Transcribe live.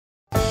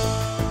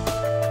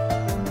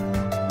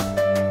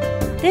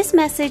This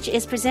message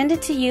is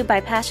presented to you by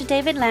Pastor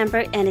David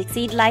Lambert and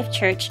Exceed Life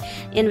Church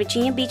in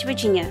Virginia Beach,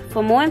 Virginia.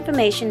 For more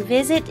information,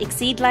 visit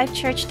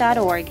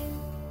exceedlifechurch.org.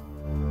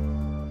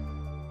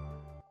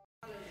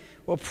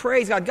 Well,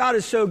 praise God. God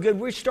is so good.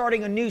 We're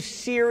starting a new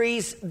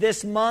series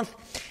this month,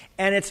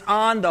 and it's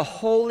on the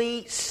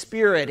Holy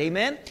Spirit.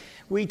 Amen?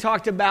 We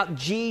talked about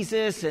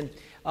Jesus and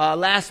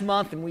last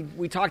month, and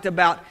we talked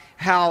about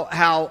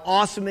how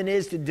awesome it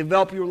is to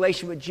develop your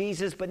relationship with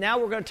Jesus. But now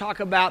we're going to talk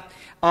about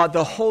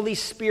the Holy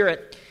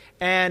Spirit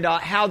and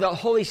how the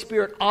Holy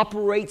Spirit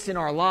operates in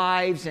our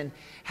lives and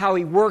how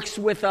He works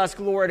with us.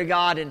 Glory to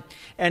God.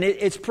 And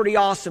it's pretty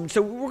awesome.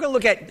 So we're going to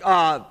look at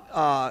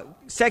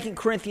 2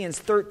 Corinthians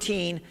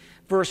 13,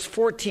 verse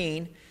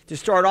 14 to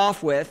start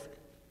off with.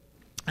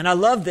 And I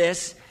love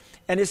this.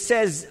 And it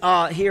says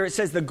here, it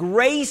says, the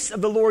grace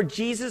of the Lord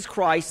Jesus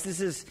Christ. This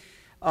is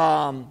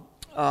a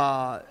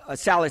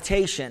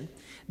salutation.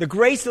 The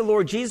grace of the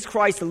Lord Jesus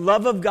Christ, the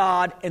love of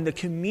God, and the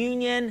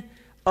communion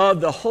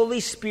of the Holy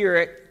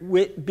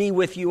Spirit be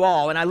with you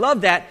all. And I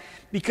love that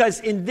because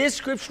in this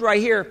scripture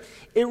right here,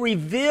 it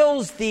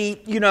reveals the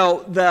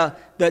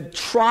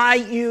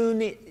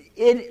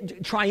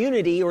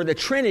triunity or the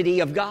Trinity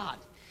of God.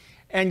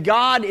 And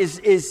God is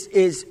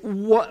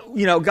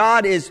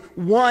God is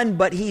one,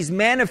 but He's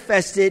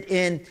manifested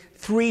in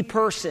three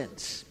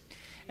persons.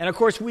 And of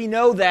course, we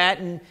know that,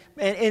 and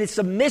it's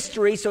a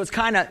mystery, so it's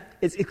kind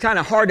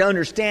of hard to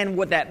understand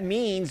what that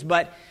means.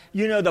 But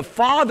the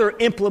Father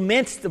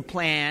implements the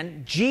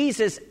plan,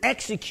 Jesus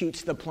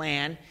executes the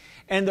plan,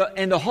 and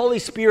the Holy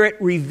Spirit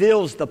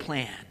reveals the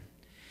plan.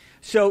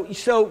 So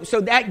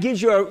that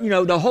gives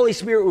you the Holy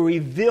Spirit will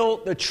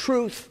reveal the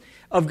truth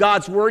of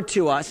God's word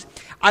to us.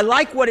 I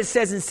like what it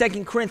says in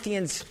 2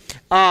 Corinthians,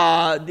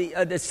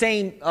 the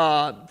same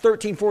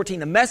 13:14,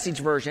 the Message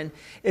version.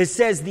 It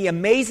says, the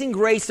amazing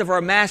grace of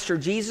our Master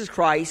Jesus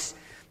Christ,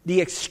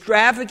 the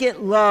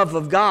extravagant love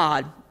of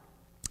God,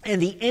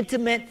 and the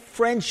intimate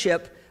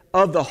friendship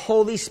of the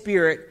Holy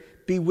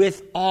Spirit be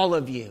with all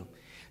of you.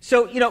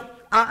 So,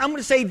 I'm going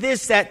to say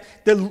this, that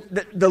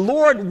the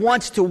Lord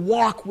wants to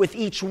walk with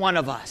each one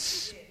of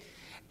us.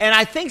 And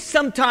I think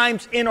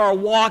sometimes in our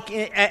walk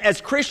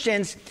as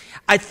Christians,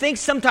 I think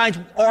sometimes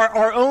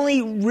our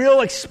only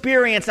real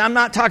experience, I'm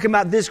not talking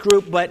about this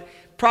group, but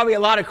probably a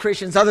lot of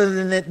Christians other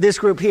than this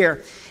group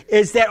here,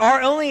 is that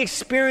our only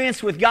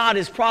experience with God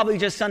is probably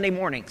just Sunday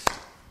mornings.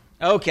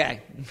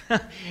 Okay.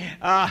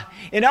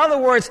 In other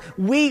words,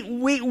 we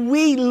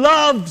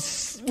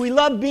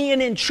love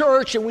being in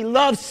church, and we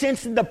love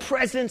sensing the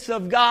presence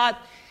of God.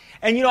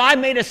 And I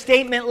made a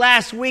statement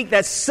last week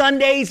that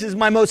Sundays is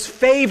my most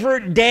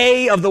favorite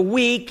day of the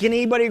week. Can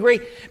anybody agree?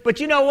 But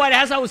you know what?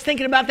 As I was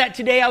thinking about that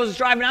today, I was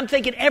driving. I'm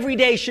thinking every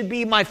day should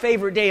be my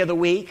favorite day of the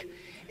week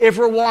if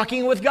we're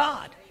walking with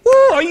God.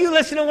 Woo, are you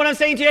listening to what I'm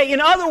saying today?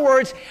 In other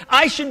words,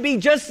 I should be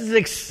just as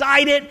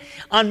excited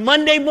on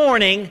Monday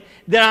morning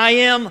than I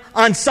am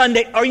on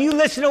Sunday. Are you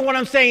listening to what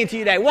I'm saying to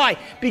you today? Why?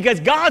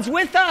 Because God's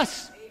with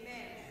us.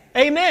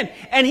 Amen.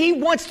 And He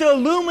wants to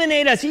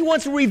illuminate us. He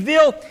wants to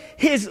reveal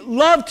His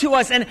love to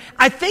us. And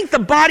I think the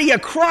body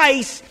of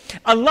Christ,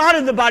 a lot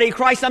of the body of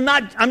Christ, I'm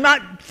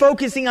not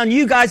focusing on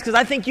you guys because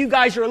I think you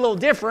guys are a little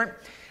different.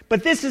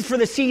 But this is for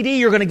the CD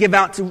you're going to give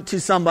out to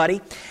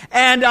somebody.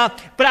 And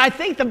but I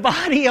think the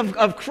body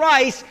of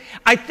Christ,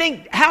 I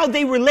think how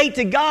they relate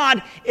to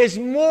God is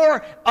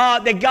more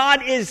that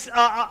God is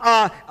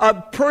a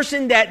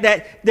person that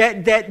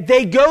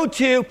they go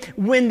to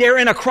when they're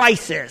in a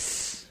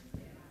crisis.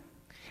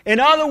 In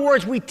other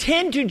words, we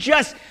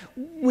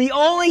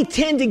only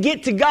tend to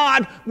get to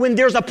God when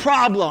there's a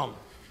problem.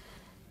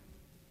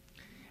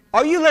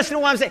 Are you listening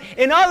to what I'm saying?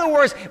 In other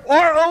words,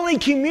 our only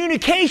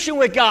communication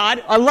with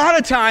God, a lot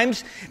of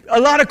times,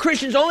 a lot of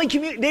Christians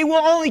they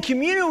will only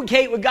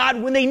communicate with God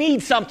when they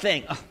need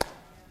something.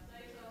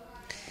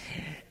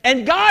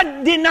 And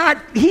God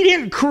He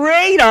didn't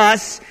create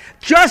us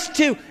just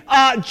to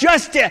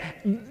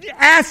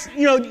ask,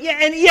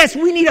 and yes,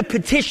 we need to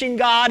petition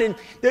God, and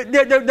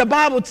the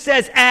Bible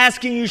says,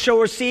 ask and you shall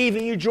receive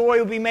and your joy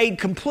will be made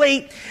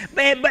complete.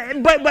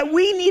 But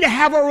we need to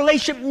have our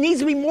relationship,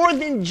 needs to be more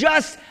than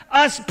just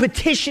us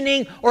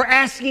petitioning or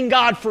asking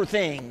God for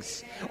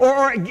things.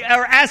 Or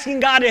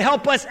asking God to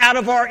help us out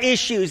of our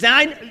issues.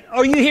 And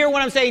are you hearing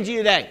what I'm saying to you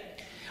today?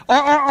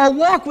 Our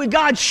walk with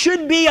God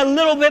should be a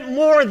little bit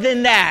more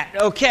than that,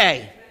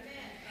 okay?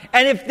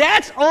 And if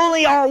that's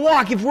only our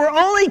walk, if we're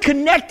only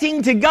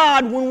connecting to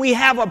God when we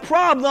have a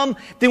problem,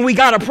 then we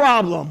got a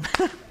problem.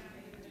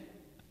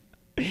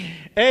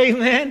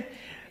 Amen?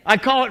 I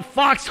call it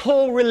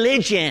foxhole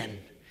religion.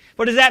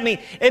 What does that mean?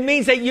 It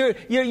means that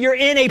you're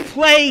in a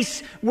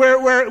place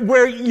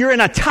where you're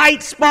in a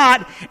tight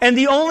spot, and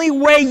the only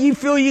way you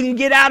feel you can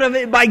get out of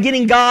it by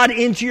getting God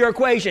into your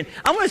equation.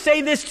 I'm going to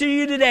say this to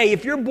you today.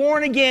 If you're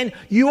born again,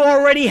 you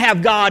already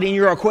have God in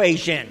your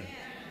equation.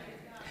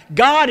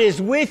 God is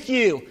with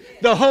you,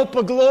 the hope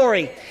of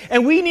glory.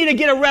 And we need to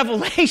get a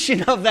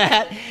revelation of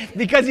that,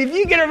 because if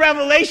you get a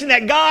revelation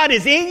that God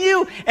is in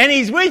you and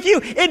He's with you,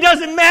 it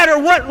doesn't matter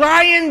what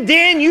lion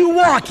den you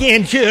walk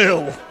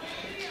into.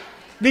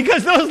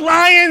 Because those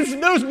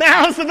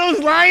mouths of those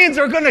lions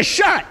are going to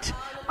shut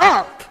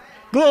up.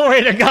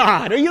 Glory to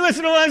God. Are you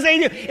listening to what I'm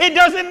saying? It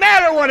doesn't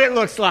matter what it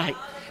looks like.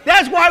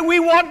 That's why we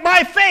walk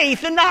by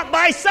faith and not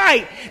by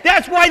sight.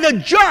 That's why the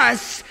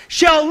just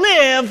shall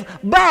live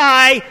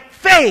by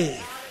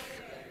faith.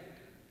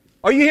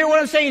 Are you hearing what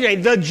I'm saying today?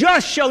 The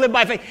just shall live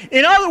by faith.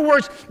 In other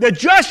words, the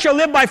just shall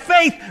live by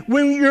faith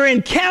when you're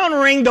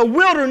encountering the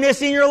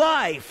wilderness in your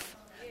life.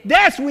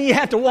 That's when you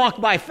have to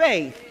walk by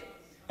faith.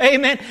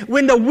 Amen.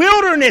 When the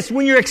wilderness,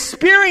 when you're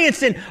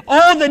experiencing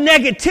all the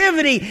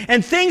negativity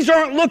and things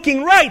aren't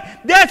looking right,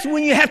 that's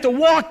when you have to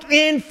walk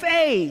in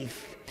faith.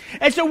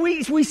 And so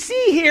we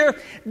see here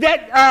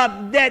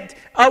that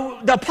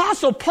the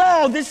Apostle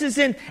Paul, this is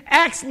in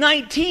Acts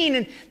 19,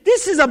 and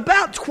this is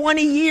about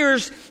 20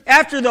 years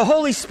after the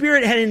Holy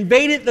Spirit had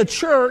invaded the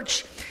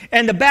church,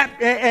 and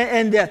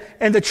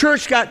the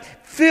church got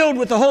filled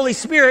with the Holy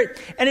Spirit.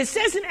 And it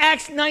says in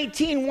Acts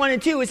 19, 1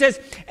 and 2, it says,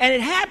 and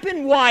it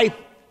happened while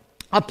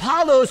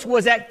Apollos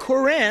was at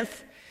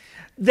Corinth,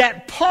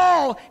 that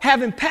Paul,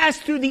 having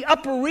passed through the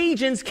upper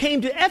regions,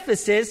 came to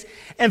Ephesus,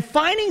 and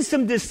finding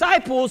some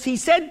disciples, he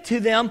said to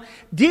them,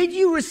 did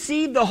you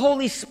receive the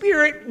Holy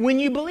Spirit when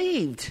you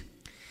believed?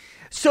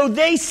 So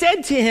they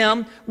said to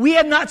him, we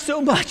have not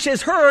so much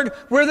as heard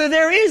whether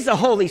there is a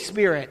Holy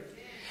Spirit.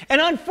 And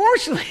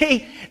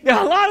unfortunately,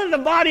 a lot of the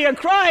body of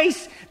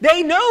Christ,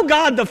 they know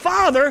God the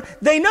Father,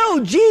 they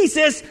know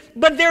Jesus,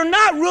 but they're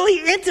not really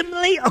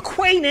intimately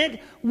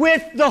acquainted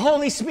with the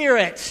Holy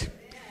Spirit.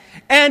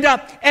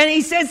 And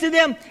he says to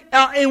them,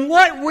 in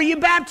what were you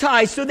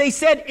baptized? So they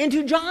said,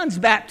 into John's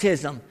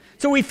baptism.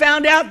 So we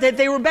found out that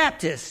they were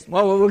Baptists.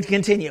 Well, we'll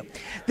continue.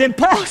 Then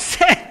Paul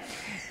said,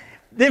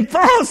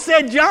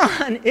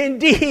 John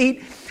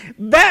indeed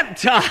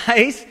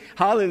baptized.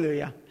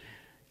 Hallelujah.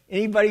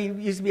 Anybody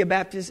used to be a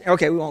Baptist?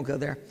 Okay, we won't go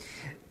there.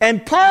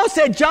 And Paul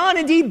said, John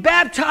indeed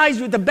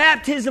baptized with the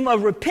baptism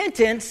of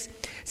repentance,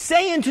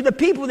 saying to the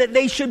people that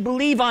they should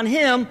believe on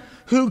him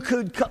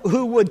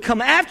who would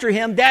come after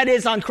him, that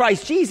is, on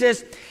Christ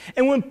Jesus.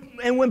 And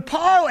when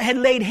Paul had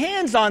laid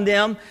hands on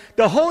them,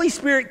 the Holy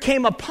Spirit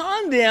came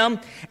upon them,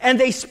 and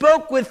they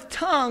spoke with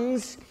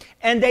tongues,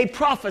 and they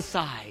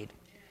prophesied.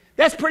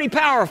 That's pretty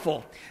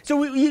powerful.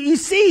 So you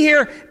see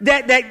here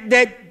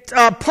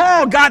that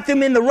Paul got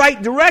them in the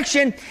right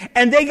direction,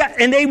 and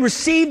they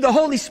received the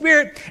Holy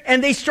Spirit,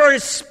 and they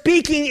started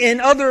speaking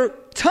in other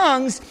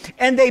tongues,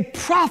 and they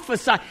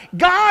prophesied.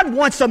 God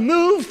wants to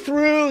move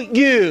through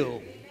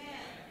you.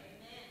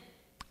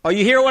 Are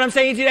you hearing what I'm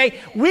saying today?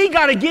 We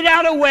got to get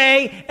out of the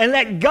way and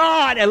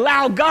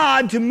allow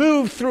God to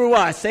move through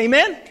us.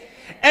 Amen?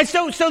 And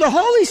so the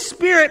Holy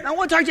Spirit, I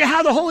want to talk to you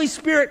how the Holy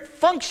Spirit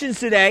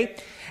functions today.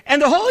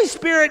 And the Holy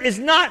Spirit is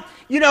not,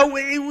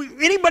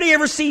 anybody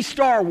ever see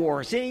Star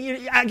Wars?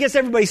 I guess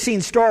everybody's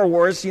seen Star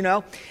Wars,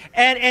 and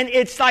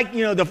it's like,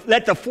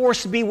 let the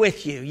force be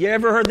with you. You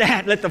ever heard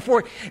that? Let the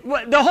force.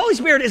 The Holy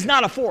Spirit is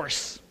not a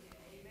force.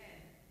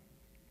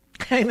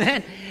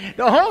 Amen.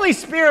 The Holy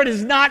Spirit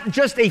is not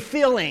just a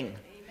feeling.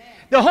 Amen.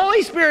 The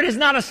Holy Spirit is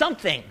not a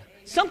something.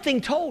 Something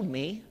told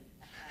me.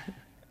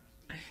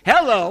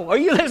 Hello, are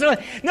you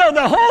listening? No,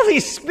 the Holy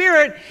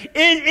Spirit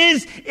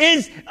is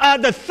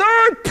the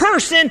third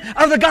person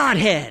of the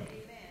Godhead.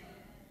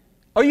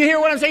 Are you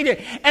hearing what I'm saying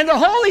here? And the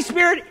Holy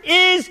Spirit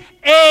is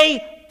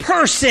a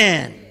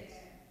person.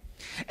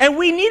 And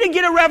we need to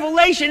get a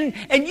revelation,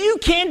 and you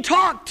can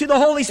talk to the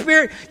Holy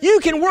Spirit.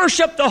 You can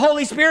worship the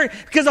Holy Spirit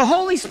because the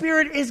Holy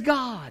Spirit is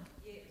God.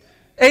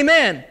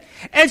 Amen.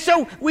 And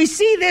so we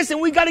see this,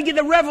 and we got to get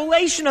the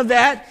revelation of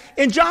that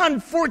in John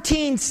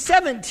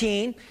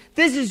 14:17.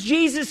 This is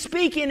Jesus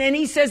speaking, and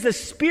he says, the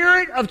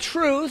Spirit of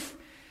truth,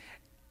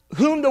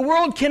 whom the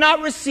world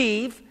cannot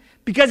receive,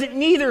 because it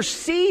neither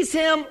sees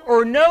him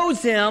or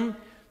knows him,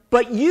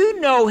 but you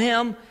know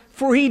him,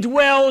 for he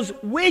dwells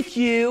with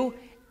you,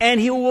 and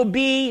he will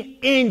be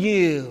in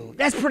you.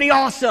 That's pretty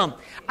awesome.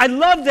 I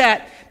love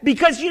that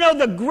because,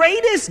 the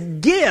greatest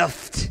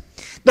gift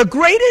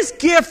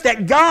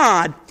that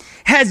God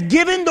has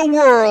given the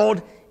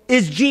world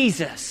is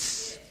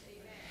Jesus.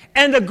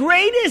 And the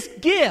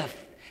greatest gift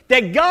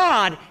that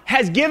God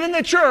has given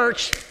the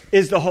church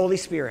is the Holy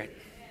Spirit.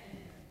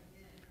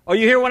 Are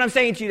you hearing what I'm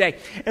saying to you today?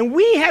 And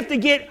we have to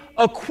get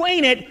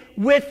acquainted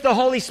with the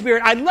Holy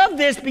Spirit. I love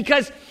this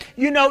because,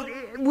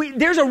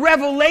 there's a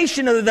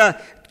revelation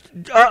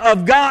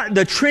of God,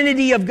 the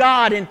Trinity of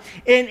God. And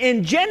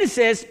in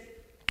Genesis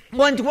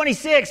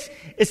 1:26,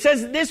 it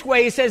says it this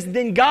way. It says,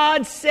 then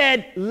God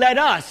said, let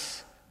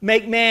us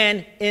make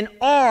man in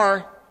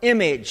our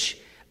image,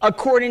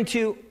 according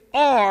to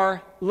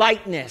our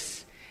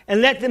likeness.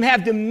 And let them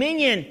have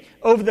dominion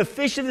over the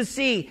fish of the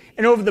sea,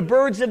 and over the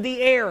birds of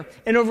the air,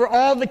 and over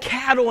all the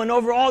cattle, and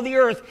over all the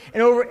earth,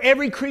 and over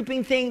every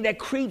creeping thing that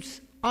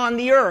creeps on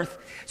the earth.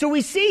 So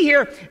we see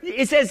here,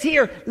 it says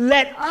here,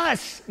 let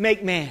us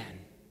make man.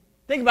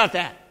 Think about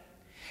that.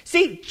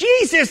 See,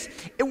 Jesus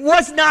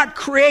was not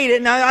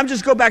created. Now, I'm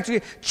just go back to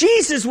you.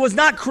 Jesus was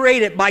not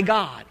created by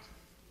God.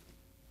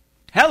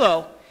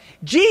 Hello.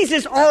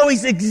 Jesus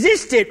always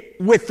existed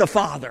with the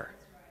Father.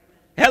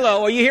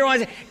 Hello, are you hearing what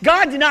I'm saying?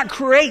 God did not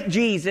create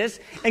Jesus,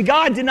 and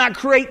God did not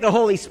create the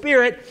Holy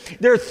Spirit.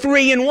 They're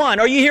three in one.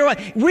 Are you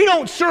hearing? We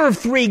don't serve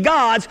three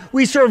gods.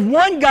 We serve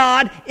one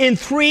God in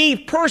three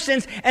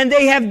persons, and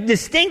they have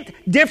distinct,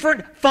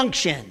 different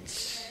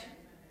functions.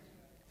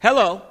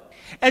 Hello.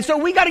 And so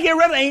we got to get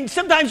revelation.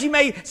 Sometimes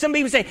some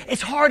people say,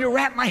 it's hard to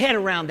wrap my head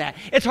around that.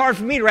 It's hard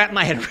for me to wrap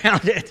my head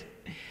around it.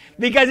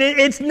 Because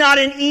it's not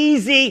an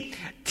easy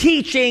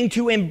teaching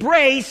to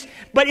embrace.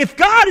 But if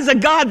God is a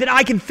God that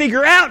I can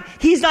figure out,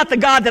 He's not the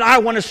God that I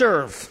want to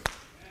serve.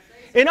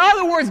 In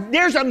other words,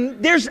 there's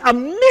a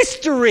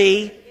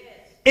mystery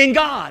in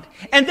God.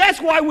 And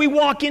that's why we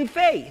walk in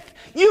faith.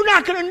 You're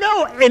not going to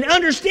know and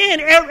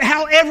understand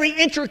how every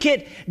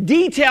intricate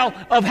detail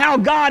of how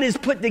God is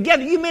put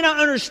together. You may not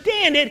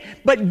understand it,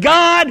 but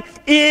God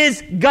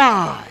is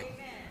God.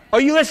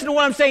 Are you listening to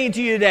what I'm saying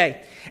to you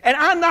today? And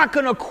I'm not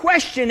going to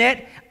question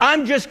it.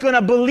 I'm just going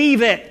to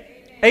believe it.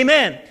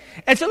 Amen.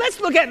 And so let's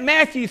look at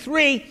Matthew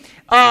 3,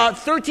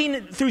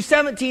 13 through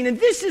 17. And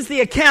this is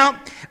the account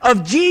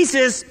of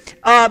Jesus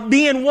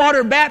being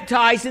water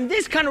baptized. And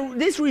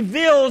this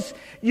reveals,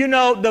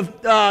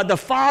 the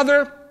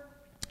Father.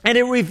 And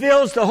it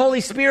reveals the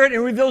Holy Spirit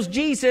and reveals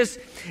Jesus.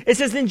 It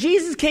says, then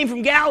Jesus came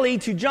from Galilee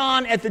to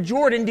John at the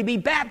Jordan to be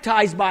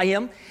baptized by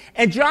him.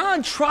 And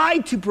John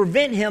tried to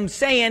prevent him,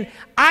 saying,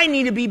 I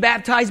need to be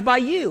baptized by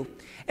you.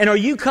 And are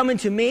you coming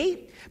to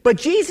me? But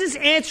Jesus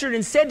answered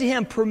and said to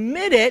him,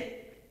 permit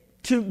it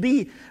to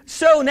be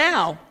so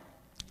now,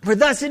 for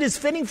thus it is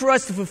fitting for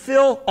us to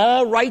fulfill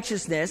all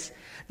righteousness.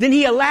 Then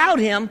he allowed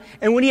him,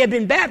 and when he had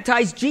been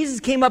baptized, Jesus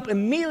came up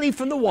immediately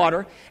from the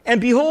water, and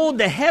behold,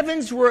 the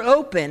heavens were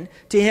open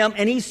to him,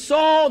 and he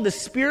saw the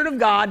Spirit of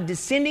God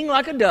descending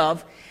like a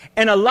dove,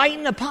 and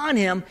alighting upon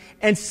him,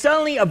 and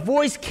suddenly a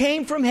voice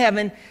came from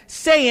heaven,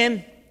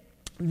 saying,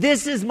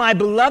 this is my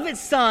beloved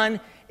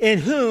Son, in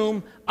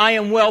whom I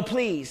am well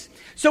pleased.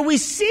 So we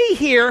see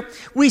here,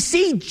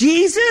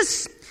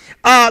 Jesus,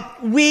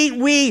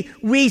 we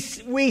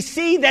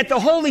see that the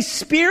Holy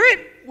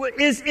Spirit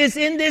is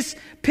in this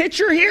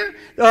picture here.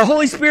 The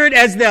Holy Spirit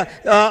as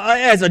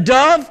a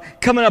dove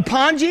coming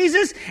upon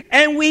Jesus,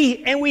 and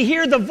we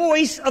hear the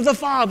voice of the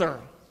Father.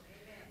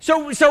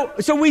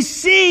 So we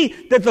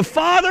see that the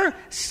Father,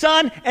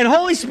 Son, and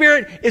Holy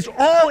Spirit is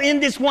all in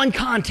this one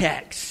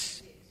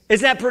context.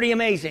 Is that pretty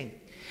amazing?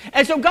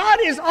 And so God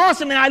is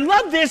awesome, and I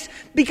love this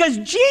because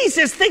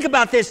Jesus, think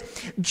about this.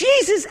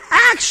 Jesus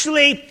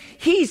actually,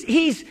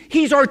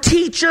 he's our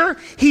teacher,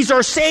 he's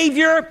our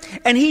Savior,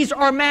 and he's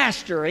our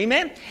master.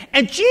 Amen?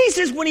 And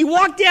Jesus, when he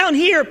walked down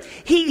here,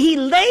 he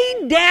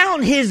laid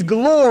down his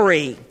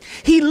glory.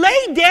 He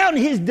laid down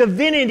his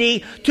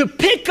divinity to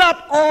pick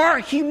up our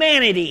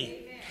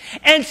humanity.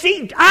 And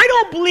see, I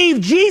don't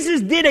believe Jesus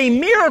did a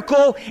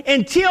miracle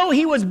until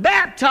he was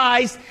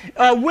baptized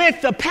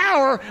with the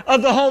power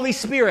of the Holy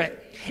Spirit.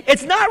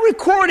 It's not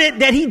recorded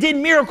that he did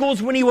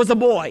miracles when he was a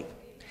boy.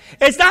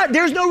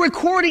 There's no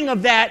recording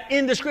of that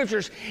in the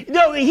scriptures.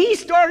 No, he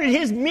started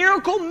his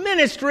miracle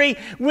ministry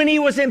when he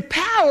was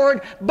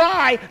empowered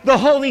by the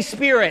Holy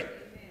Spirit.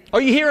 Are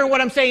you hearing what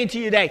I'm saying to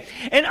you today?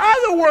 In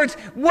other words,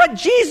 what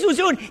Jesus was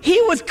doing, he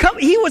was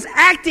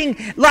acting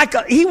like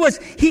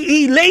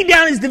he laid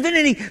down his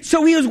divinity,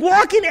 so he was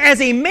walking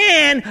as a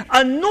man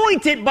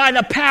anointed by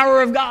the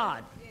power of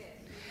God.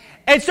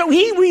 And so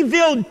he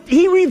revealed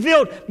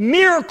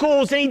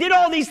miracles, and he did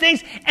all these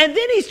things. And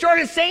then he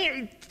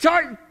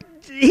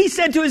he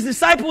said to his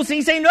disciples, and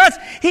he's saying to us,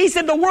 he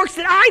said, the works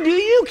that I do,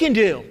 you can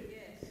do.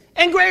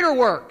 And greater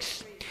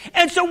works.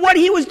 And so what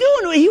he was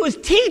doing, he was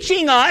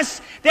teaching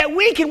us that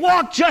we can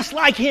walk just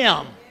like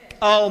him.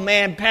 Oh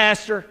man,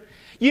 Pastor,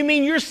 you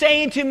mean you're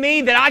saying to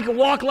me that I can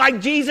walk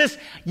like Jesus?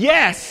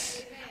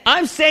 Yes.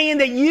 I'm saying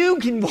that you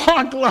can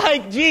walk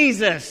like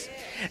Jesus.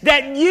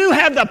 That you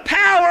have the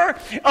power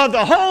of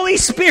the Holy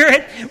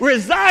Spirit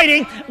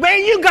residing.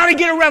 Man, you got to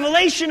get a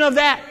revelation of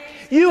that.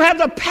 You have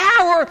the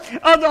power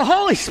of the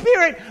Holy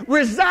Spirit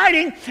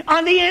residing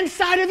on the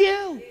inside of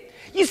you.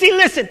 You see,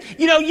 listen,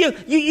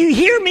 you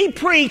hear me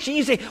preach and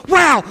you say,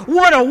 wow,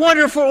 what a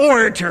wonderful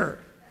orator.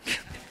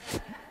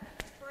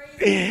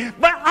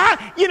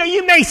 But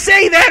you may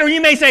say that, or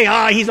you may say,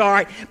 he's all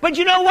right. But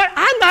you know what?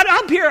 I'm not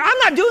up here. I'm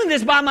not doing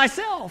this by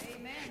myself.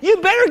 You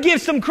better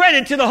give some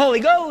credit to the Holy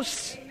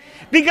Ghost.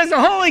 Because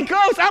the Holy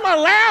Ghost, I'm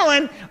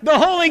allowing the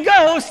Holy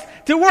Ghost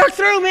to work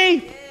through me.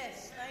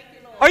 Yes, thank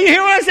you, Lord. Are you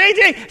hearing what I'm saying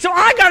today? So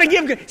I got to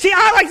give. See,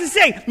 I like to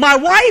say, my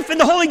wife and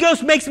the Holy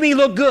Ghost makes me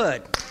look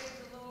good.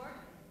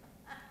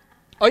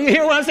 Are you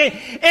hearing what I'm saying?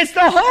 It's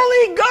the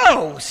Holy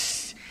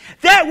Ghost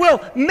that will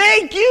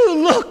make you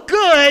look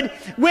good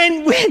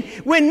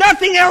when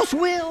nothing else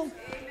will. Amen.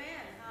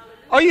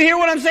 Are you hearing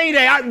what I'm saying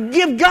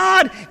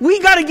today? We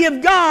got to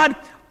give God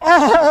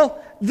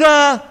all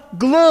the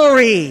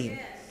glory.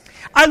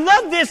 I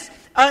love this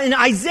in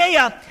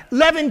Isaiah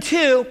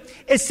 11:2.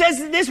 It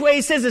says it this way.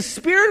 It says, the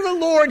Spirit of the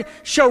Lord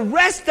shall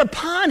rest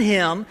upon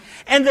him,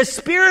 and the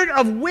Spirit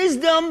of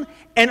wisdom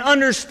and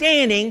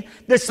understanding,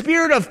 the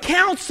Spirit of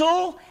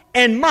counsel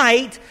and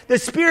might, the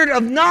Spirit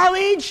of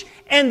knowledge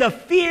and the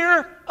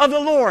fear of the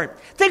Lord.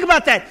 Think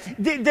about that.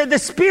 The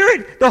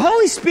Spirit, the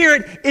Holy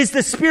Spirit is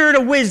the Spirit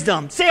of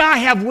wisdom. Say, I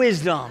have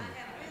wisdom.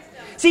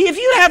 See, if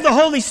you have the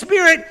Holy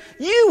Spirit,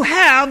 you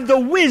have the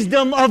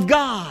wisdom of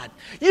God.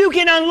 You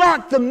can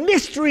unlock the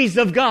mysteries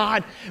of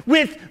God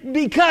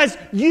because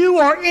you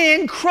are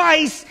in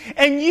Christ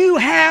and you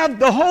have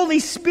the Holy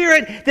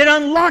Spirit that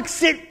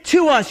unlocks it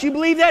to us. You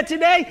believe that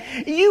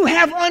today? You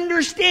have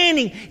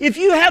understanding. If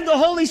you have the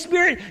Holy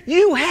Spirit,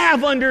 you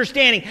have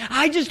understanding.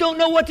 I just don't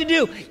know what to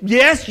do.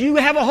 Yes, you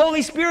have a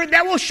Holy Spirit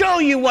that will show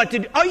you what to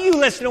do. Are you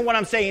listening to what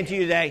I'm saying to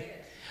you today?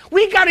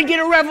 We got to get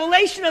a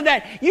revelation of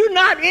that. You're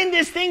not in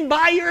this thing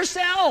by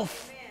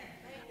yourself.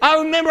 I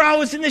remember I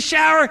was in the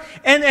shower,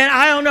 and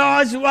I don't know,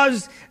 I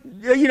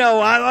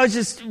was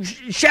just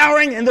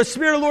showering, and the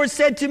Spirit of the Lord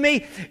said to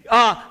me,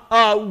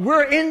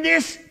 we're in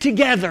this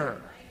together.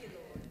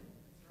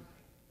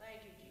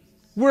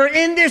 We're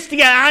in this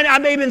together. I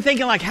may have been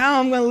thinking, like, how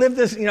I'm going to live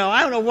this,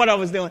 I don't know what I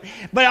was doing.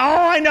 But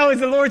all I know is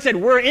the Lord said,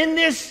 we're in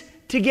this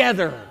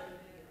together.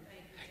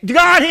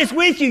 God is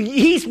with you.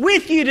 He's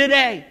with you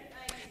today.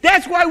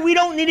 That's why we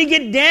don't need to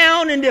get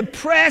down and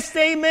depressed,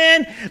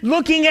 amen,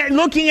 looking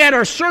at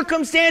our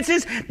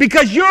circumstances,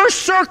 because your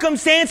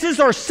circumstances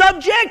are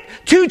subject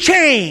to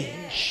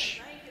change.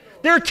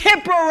 They're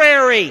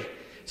temporary,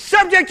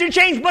 subject to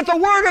change, but the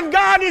Word of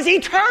God is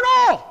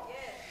eternal.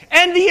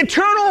 And the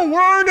eternal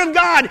Word of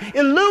God,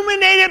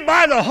 illuminated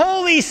by the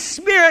Holy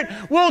Spirit,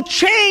 will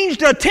change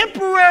the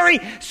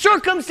temporary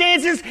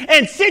circumstances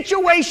and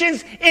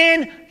situations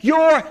in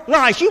your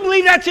life. You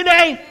believe that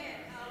today?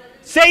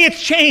 Say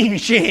it's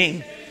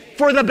changing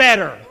for the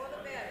better.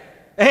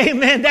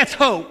 Amen. That's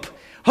hope.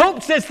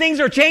 Hope says things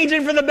are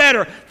changing for the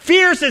better.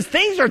 Fear says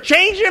things are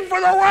changing for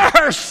the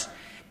worse.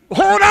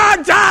 Hold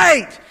on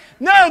tight.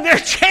 No, they're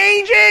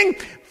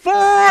changing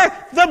for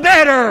the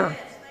better.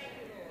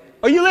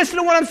 Are you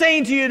listening to what I'm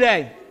saying to you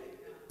today?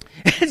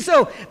 And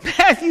so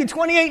Matthew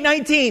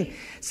 28:19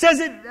 says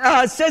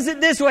it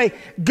this way: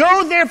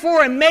 Go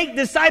therefore and make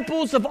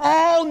disciples of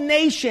all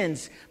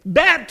nations,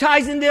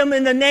 baptizing them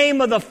in the name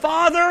of the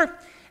Father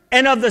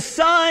and of the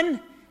Son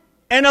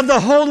and of the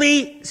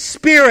Holy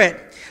Spirit.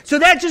 So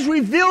that just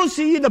reveals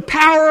to you the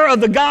power of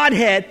the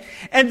Godhead,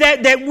 and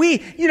that we,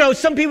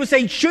 some people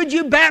say, should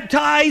you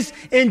baptize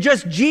in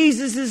just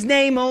Jesus'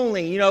 name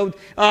only?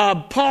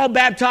 Paul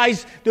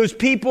baptized those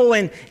people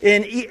and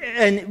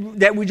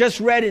that we just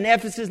read in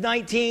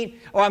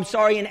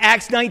in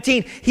Acts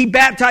 19. He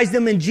baptized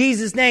them in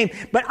Jesus' name.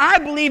 But I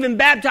believe in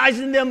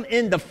baptizing them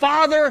in the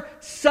Father,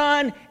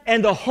 Son,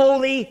 and the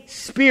Holy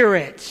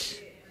Spirit.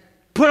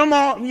 Put them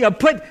all,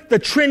 put the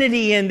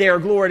Trinity in there,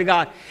 glory to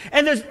God.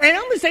 And I'm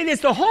going to say this,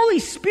 the Holy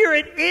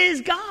Spirit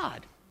is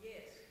God.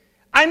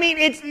 I mean,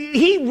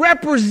 He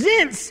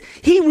reveals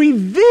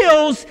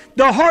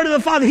the heart of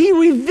the Father. He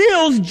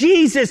reveals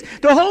Jesus.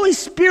 The Holy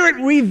Spirit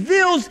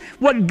reveals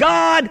what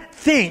God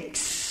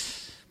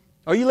thinks.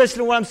 Are you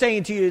listening to what I'm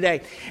saying to you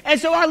today? And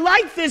so I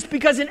like this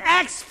because in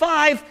Acts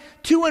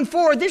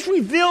 5:2-4, this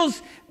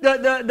reveals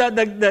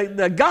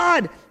the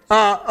God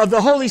of the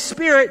Holy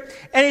Spirit.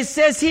 And it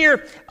says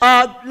here,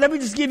 let me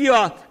just give you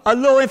a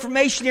little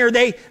information here.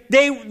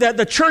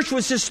 The church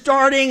was just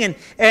starting,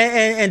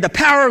 and the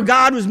power of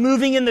God was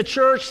moving in the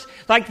church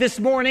like this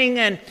morning,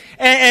 and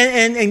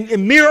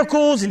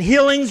miracles and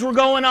healings were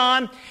going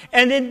on.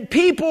 And then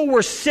people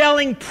were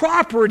selling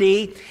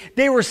property.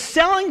 They were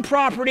selling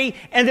property,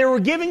 and they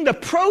were giving the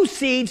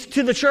proceeds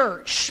to the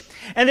church.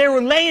 And they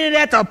were laying it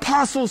at the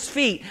apostles'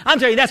 feet. I'm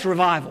telling you, that's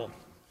revival.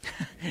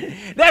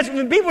 That's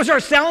when people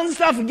start selling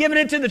stuff and giving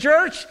it to the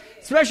church,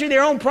 especially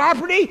their own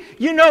property.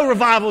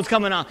 Revival is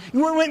coming on.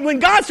 When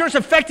God starts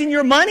affecting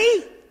your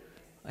money,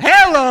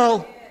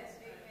 hello.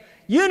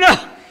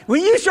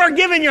 When you start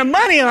giving your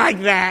money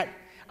like that,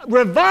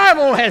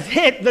 revival has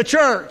hit the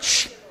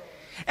church.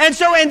 And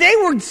they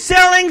were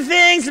selling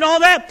things and all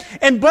that.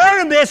 And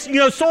Barnabas,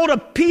 sold a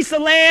piece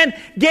of land,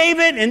 gave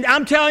it, and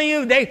I'm telling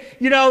you, they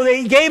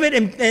gave it,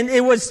 and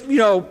it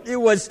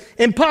was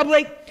in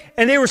public.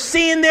 And they were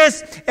seeing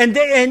this, and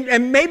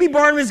maybe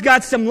Barnabas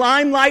got some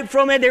limelight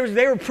from it.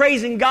 They were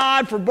praising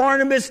God for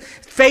Barnabas'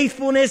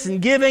 faithfulness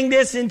and giving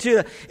this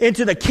into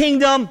the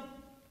kingdom.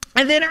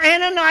 And then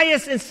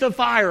Ananias and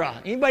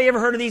Sapphira. Anybody ever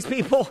heard of these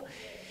people?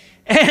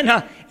 And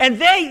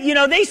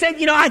they said,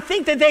 I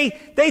think that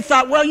they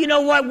thought, well, you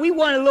know what? We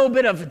want a little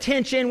bit of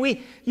attention.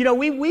 We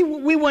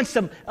want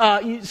some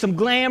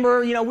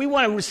glamour. We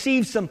want to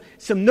receive some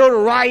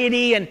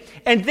notoriety.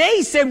 And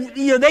they said,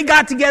 they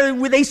got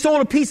together. They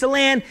sold a piece of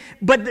land,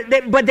 but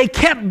they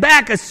kept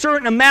back a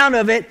certain amount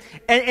of it.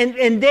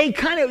 And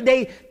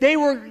they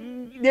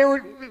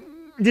were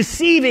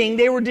deceiving.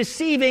 They were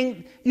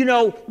deceiving,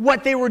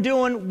 what they were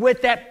doing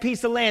with that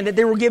piece of land, that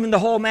they were giving the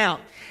whole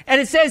amount. And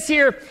it says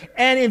here,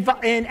 and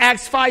in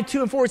Acts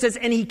 5:2-4, it says,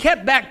 and he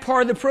kept back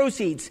part of the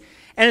proceeds.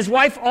 And his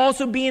wife,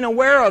 also being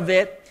aware of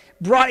it,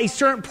 brought a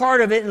certain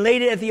part of it and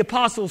laid it at the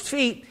apostles'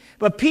 feet.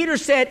 But Peter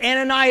said,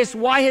 Ananias,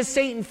 why has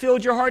Satan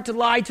filled your heart to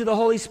lie to the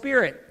Holy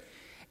Spirit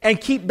and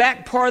keep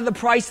back part of the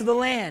price of the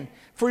land?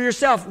 for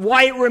yourself.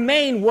 Why it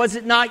remained, was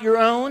it not your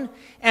own?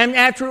 And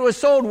after it was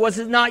sold, was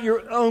it not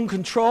your own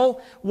control?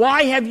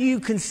 Why have you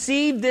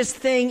conceived this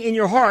thing in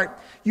your heart?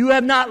 You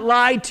have not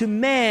lied to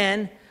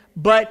man,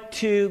 but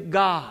to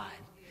God.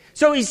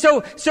 So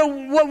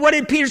what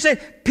did Peter say?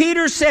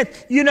 Peter said,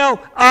 you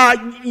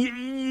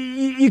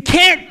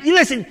can't,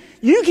 listen,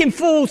 you can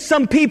fool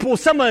some people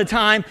some of the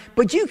time,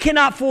 but you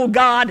cannot fool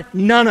God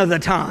none of the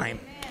time.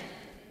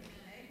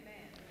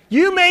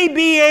 You may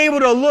be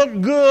able to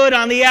look good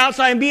on the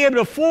outside and be able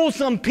to fool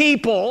some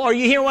people. Are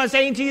you hearing what I'm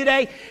saying to you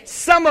today?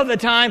 Some of the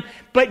time,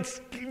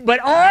 but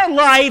our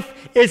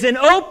life is an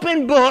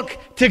open book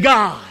to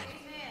God.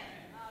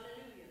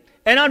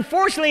 And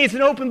unfortunately, it's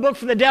an open book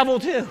for the devil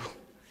too.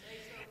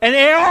 And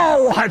they're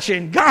all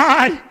watching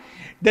God,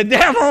 the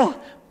devil,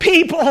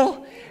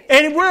 people,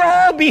 and we're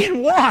all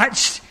being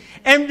watched.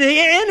 And the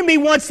enemy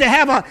wants to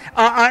have an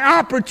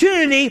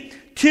opportunity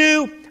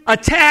to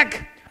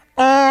attack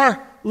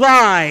our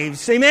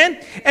lives.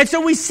 Amen? And so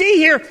we see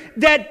here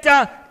that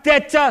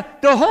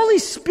the Holy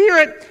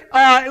Spirit,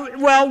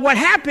 what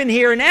happened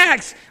here in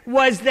Acts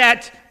was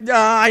that,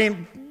 I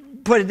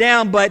didn't put it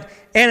down, but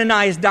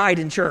Ananias died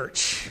in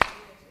church.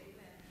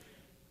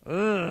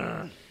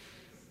 Ugh.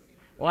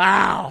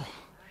 Wow.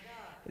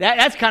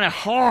 That's kind of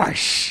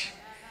harsh.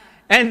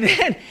 And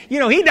then,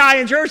 he died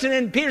in church, and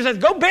then Peter says,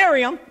 go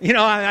bury him.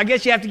 I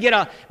guess you have to get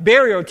a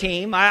burial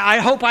team. I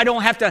hope I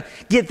don't have to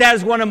get that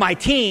as one of my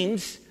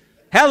teams.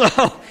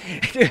 Hello.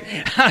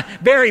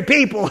 Bury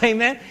people,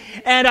 amen.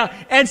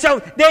 And so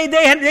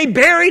they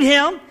buried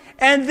him.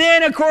 And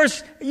then, of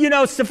course,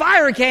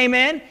 Sapphira came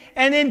in,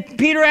 and then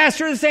Peter asked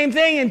her the same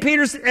thing, and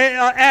Peter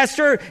asked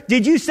her,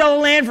 did you sell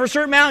land for a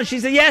certain amount? And she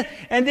said, yes.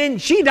 And then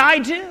she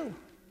died too.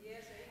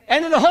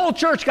 And then the whole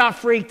church got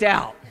freaked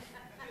out.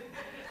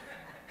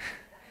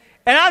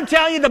 And I'm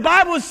telling you, the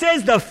Bible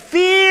says the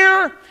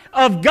fear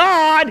of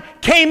God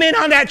came in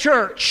on that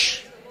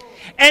church.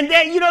 And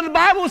then, the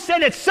Bible said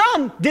that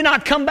some did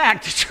not come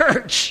back to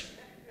church.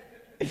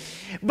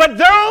 But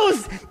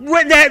those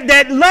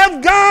that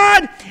love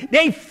God,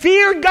 they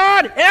fear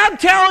God. And I'm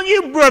telling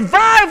you,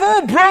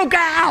 revival broke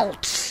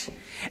out.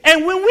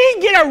 And when we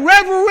get a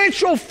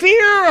reverential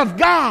fear of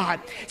God,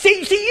 see,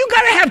 you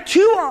got to have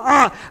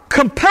two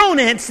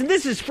components, and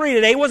this is free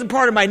today, it wasn't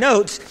part of my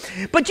notes,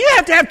 but you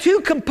have to have two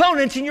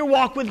components in your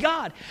walk with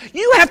God.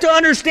 You have to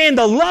understand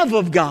the love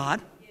of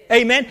God.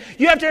 Amen.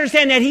 You have to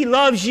understand that He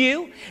loves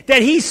you,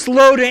 that He's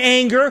slow to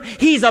anger,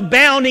 He's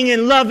abounding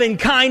in love and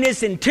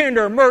kindness and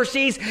tender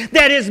mercies,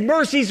 that His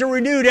mercies are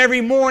renewed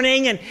every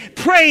morning, and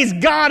praise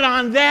God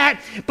on that.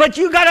 But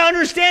you got to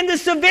understand the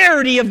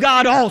severity of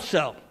God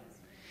also.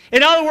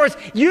 In other words,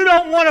 you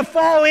don't want to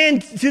fall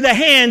into the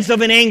hands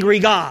of an angry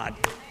God.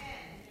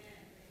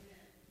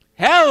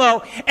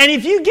 Hello. And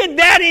if you get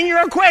that in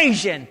your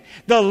equation,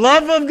 the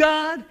love of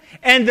God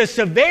and the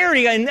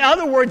severity, in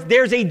other words,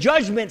 there's a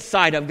judgment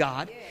side of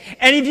God.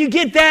 And if you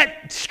get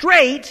that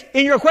straight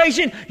in your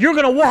equation, you're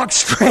going to walk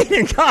straight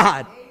in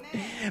God.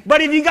 But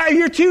if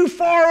you're too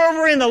far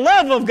over in the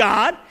love of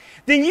God,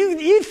 then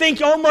you think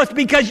almost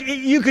because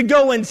you could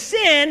go and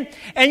sin,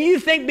 and you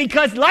think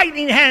because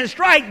lightning hadn't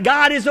strike,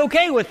 God is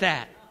okay with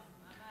that.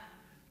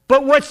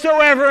 But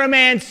whatsoever a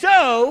man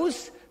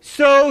sows,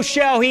 so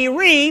shall he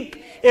reap.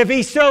 If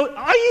he sows,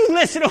 are you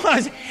listening to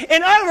us?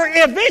 In other words,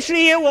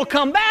 eventually it will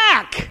come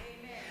back.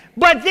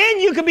 But then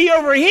you can be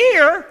over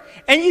here,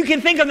 and you can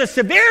think of the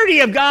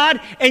severity of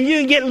God, and you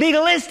can get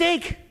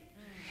legalistic.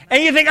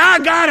 And you think,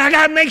 God, I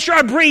got to make sure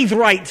I breathe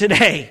right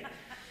today.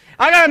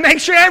 I got to make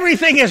sure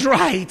everything is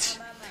right.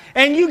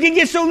 And you can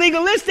get so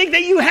legalistic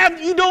that you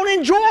don't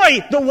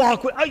enjoy the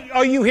walk.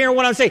 Are you hearing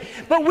what I'm saying?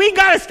 But we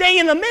got to stay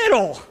in the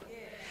middle.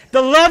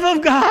 The love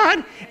of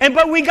God,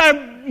 but we got to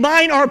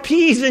mind our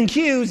P's and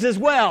Q's as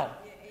well.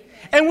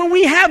 And when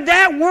we have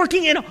that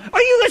working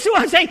are you listening to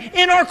what I'm saying?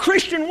 In our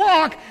Christian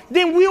walk,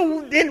 then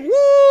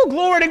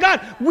glory to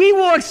God, we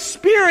will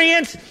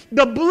experience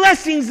the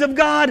blessings of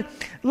God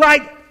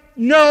like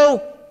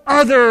no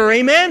other.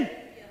 Amen?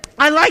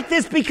 I like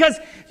this because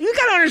you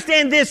got to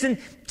understand this, and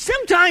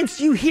sometimes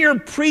you hear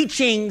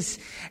preachings,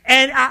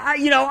 and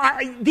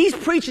these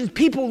preachings,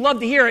 people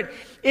love to hear it.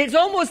 It's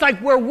almost like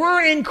where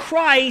we're in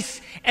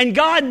Christ and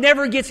God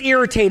never gets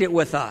irritated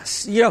with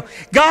us.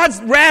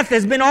 God's wrath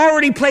has been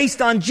already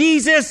placed on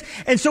Jesus,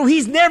 and so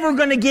He's never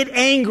going to get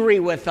angry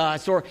with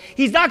us, or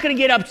He's not going to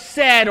get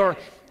upset. Or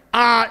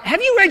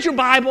have you read your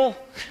Bible?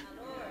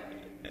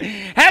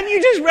 Have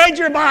you just read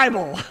your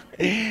Bible?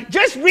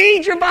 Just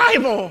read your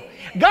Bible.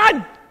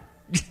 God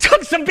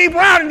took some people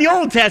out in the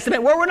Old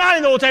Testament. Well, we're not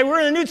in the Old Testament.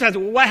 We're in the New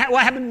Testament. What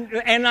happened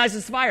to Ananias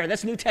and Sapphira?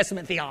 That's New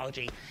Testament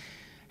theology.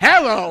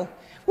 Hello.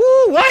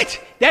 Woo,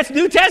 what? That's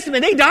New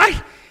Testament. They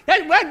died.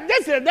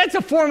 That's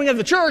a forming of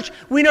the church.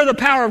 We know the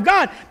power of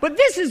God. But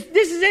this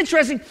is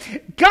interesting.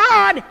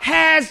 God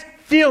has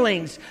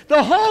feelings.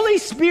 The Holy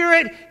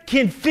Spirit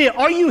can feel.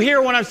 Are you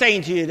hearing what I'm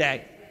saying to you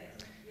today?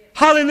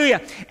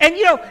 Hallelujah. And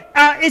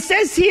it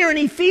says here in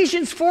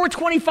Ephesians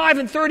 4:25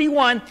 and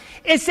 31,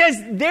 it says,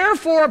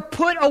 therefore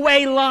put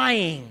away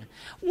lying.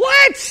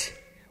 What?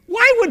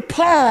 Why would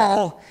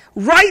Paul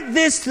write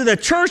this to the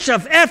church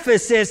of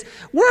Ephesus?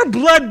 We're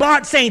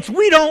blood-bought saints.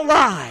 We don't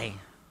lie.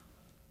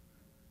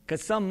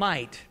 Because some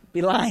might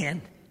be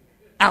lying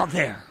out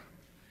there.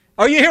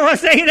 Are you hearing what I'm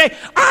saying today?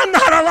 I'm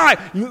not a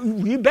liar.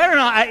 You better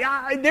not.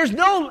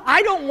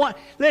 I don't want.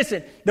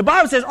 Listen, the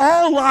Bible says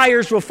all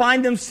liars will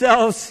find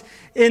themselves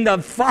in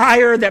the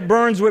fire that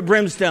burns with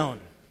brimstone.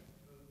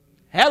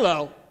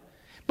 Hello.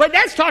 But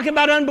that's talking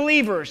about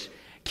unbelievers.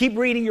 Keep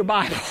reading your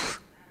Bible.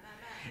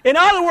 In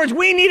other words,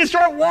 we need to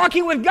start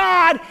walking with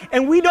God,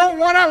 and we don't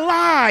want to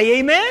lie.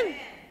 Amen?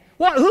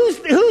 Well,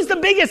 who's the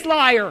biggest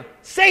liar?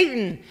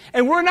 Satan.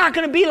 And we're not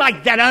going to be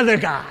like that other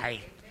guy.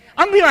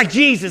 I'm going to be like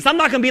Jesus. I'm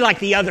not going to be like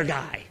the other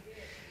guy.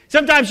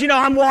 Sometimes,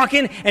 I'm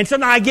walking, and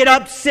sometimes I get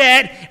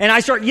upset, and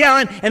I start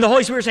yelling, and the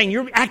Holy Spirit is saying,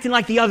 you're acting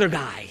like the other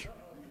guy.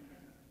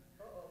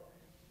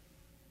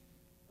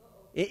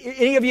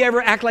 Any of you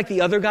ever act like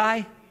the other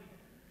guy?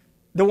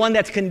 The one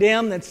that's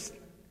condemned?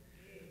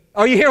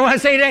 Are you hearing what I'm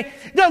saying today?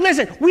 No,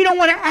 listen, we don't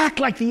want to act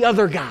like the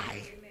other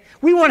guy.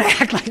 We want to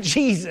act like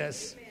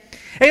Jesus.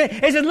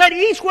 It says, let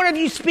each one of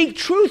you speak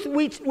truth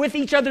with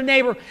each other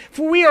neighbor,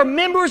 for we are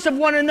members of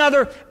one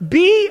another.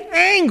 Be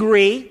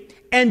angry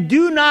and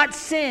do not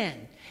sin.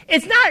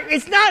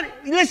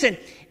 Listen,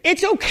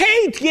 it's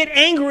okay to get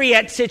angry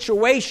at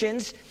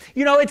situations.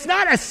 It's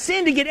not a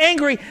sin to get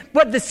angry,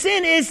 but the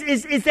sin is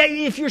that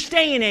if you're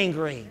staying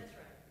angry.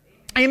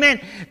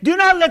 Amen. Do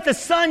not let the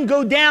sun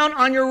go down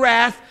on your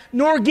wrath,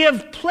 nor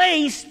give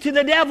place to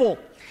the devil.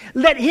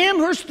 Let him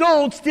who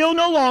stole steal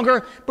no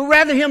longer, but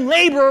rather him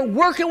labor,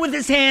 working with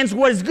his hands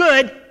what is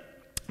good,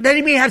 that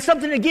he may have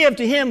something to give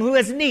to him who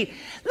has need.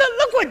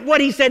 Look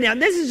what he said now.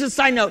 This is just a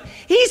side note.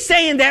 He's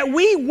saying that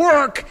we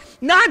work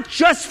not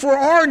just for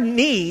our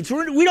needs.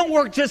 We don't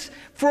work just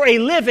for a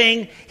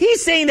living.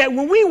 He's saying that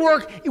when we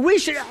work,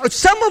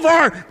 some of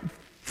our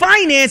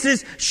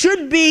finances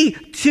should be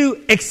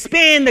to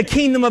expand the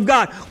kingdom of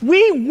God.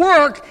 We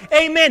work,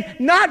 amen,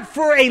 not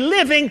for a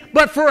living,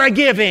 but for a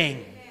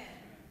giving.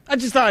 I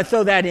just thought I'd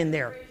throw that in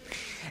there.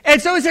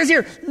 And so it says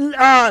here,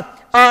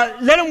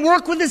 let him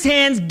work with his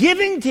hands,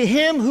 giving to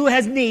him who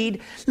has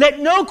need. Let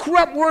no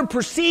corrupt word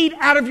proceed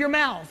out of your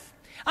mouth.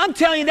 I'm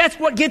telling you, that's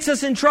what gets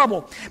us in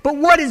trouble. But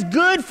what is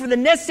good for the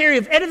necessary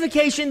of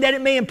edification, that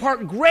it may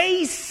impart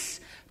grace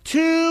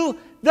to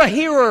the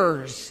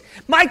hearers.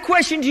 My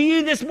question to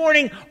you this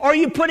morning, are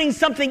you putting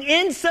something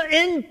in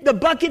the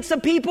buckets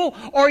of people,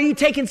 or are you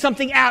taking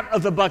something out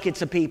of the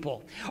buckets of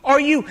people? Are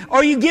you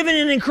giving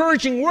an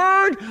encouraging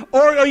word,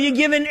 or are you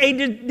giving a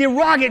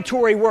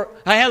derogatory word?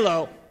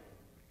 Hello.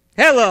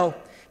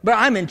 But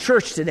I'm in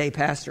church today,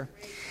 Pastor.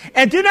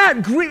 And do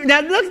not grieve.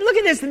 Now look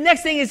at this. The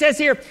next thing it says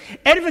here,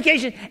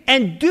 edification.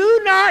 And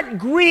do not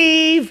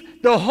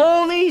grieve the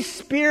Holy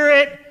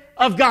Spirit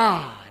of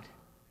God.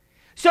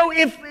 So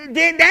if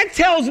that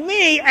tells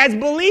me, as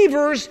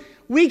believers,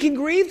 we can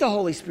grieve the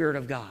Holy Spirit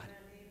of God.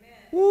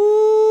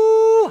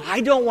 Ooh, I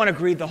don't want to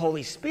grieve the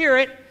Holy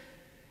Spirit.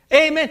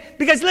 Amen.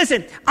 Because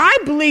listen, I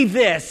believe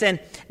this,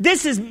 and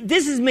this is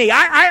me.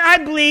 I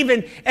believe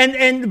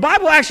and the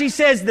Bible actually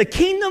says the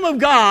kingdom of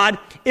God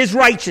is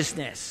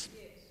righteousness.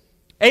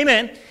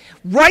 Amen.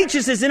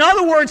 Righteousness. In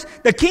other words,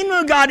 the kingdom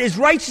of God is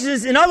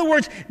righteousness. In other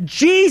words,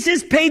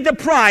 Jesus paid the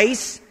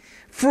price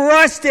for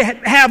us to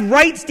have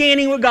right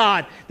standing with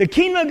God. The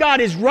kingdom of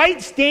God is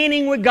right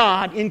standing with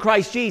God in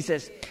Christ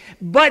Jesus.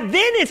 But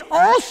then it's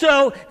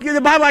also,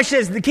 the Bible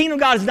actually says, the kingdom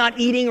of God is not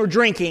eating or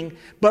drinking,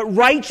 but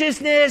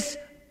righteousness,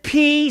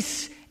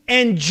 peace,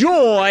 and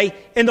joy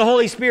in the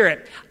Holy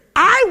Spirit.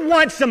 I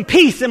want some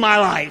peace in my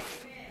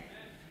life.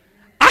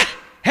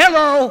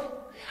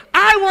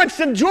 I want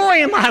some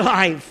joy in my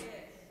life.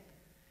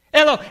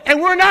 Hello.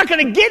 And we're not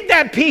going to get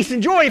that peace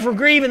and joy if we're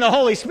grieving the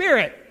Holy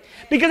Spirit.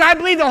 Because I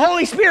believe the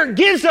Holy Spirit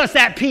gives us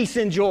that peace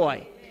and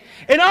joy.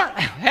 And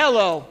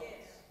hello.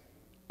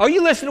 Are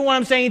you listening to what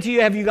I'm saying to you?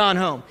 Have you gone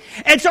home?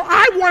 And so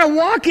I want to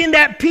walk in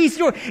that peace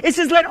and joy. It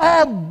says, let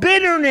all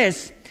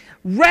bitterness,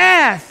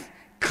 wrath,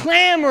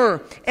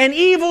 clamor, and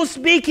evil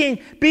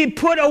speaking be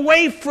put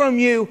away from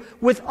you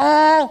with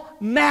all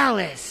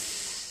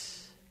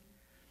malice.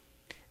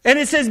 And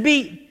it says,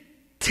 be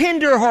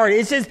tenderhearted.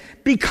 It says,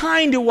 be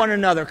kind to one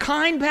another.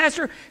 Kind,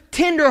 Pastor?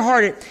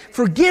 Tenderhearted,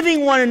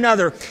 forgiving one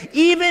another,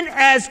 even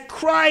as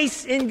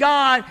Christ in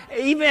God,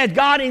 even as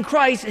God in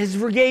Christ has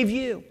forgave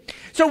you.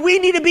 So we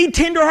need to be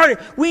tenderhearted.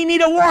 We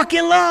need to walk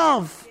in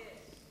love.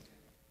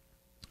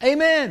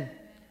 Amen.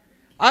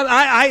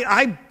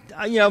 My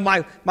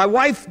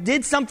wife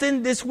did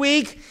something this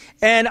week,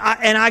 and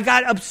I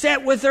got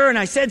upset with her, and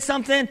I said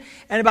something,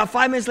 and about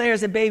 5 minutes later I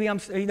said, "Baby,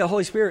 the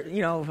Holy Spirit,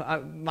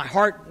 my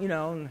heart,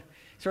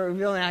 started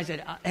revealing." I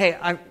said, "Hey,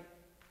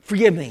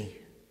 forgive me.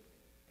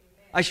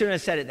 I shouldn't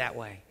have said it that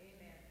way."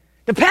 Amen.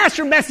 The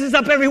pastor messes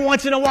up every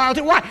once in a while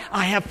too. Why?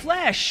 I have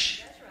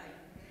flesh. That's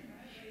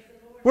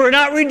right. We're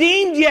not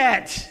redeemed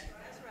yet.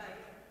 That's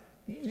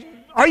right.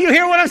 Are you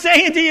hearing what I'm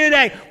saying to you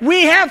today?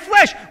 We have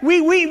flesh.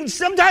 We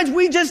sometimes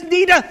we just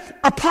need to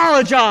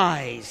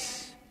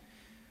apologize.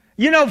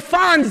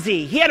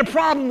 Fonzie, he had a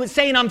problem with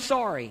saying I'm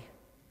sorry.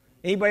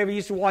 Anybody ever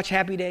used to watch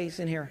Happy Days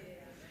in here?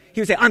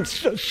 He would say, I'm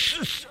so,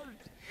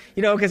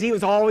 because he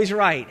was always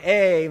right.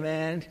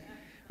 Amen.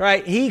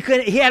 Right? He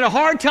had a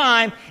hard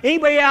time.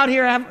 Anybody out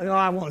here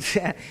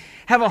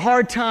have a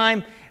hard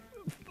time,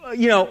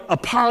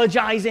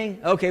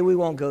 apologizing? Okay, we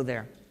won't go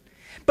there.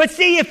 But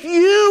see, if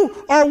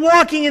you are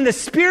walking in the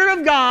Spirit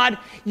of God,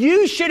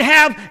 you should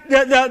have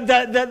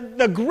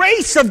the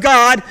grace of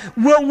God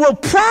will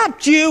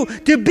prompt you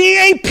to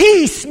be a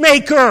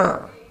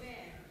peacemaker.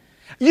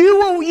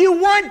 You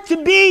want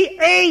to be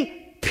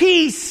a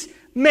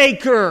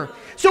peacemaker.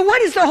 So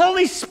what is the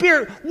Holy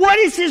Spirit? What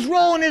is His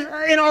role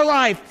in our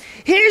life?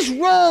 His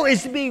role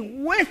is to be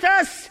with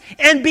us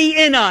and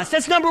be in us.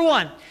 That's number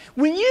one.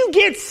 When you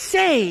get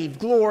saved,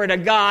 glory to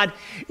God,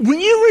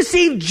 when you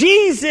receive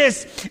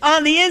Jesus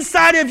on the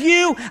inside of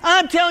you,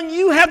 I'm telling you,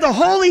 you have the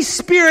Holy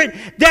Spirit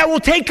that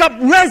will take up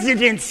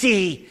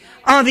residency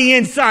on the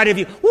inside of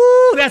you.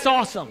 Woo, that's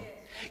awesome.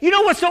 You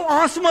know what's so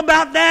awesome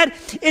about that?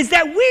 Is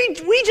that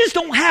we just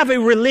don't have a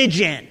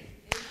religion.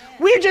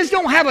 We just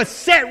don't have a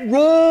set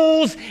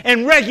rules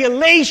and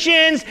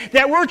regulations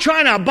that we're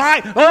trying to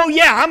abide. Oh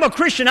yeah, I'm a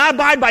Christian. I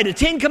abide by the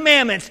 10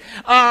 Commandments.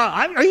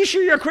 Are you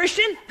sure you're a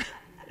Christian?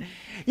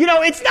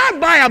 It's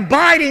not by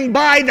abiding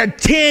by the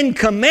 10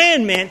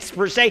 Commandments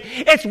per se.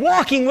 It's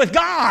walking with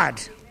God.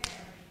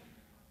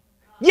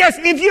 Yes,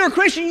 if you're a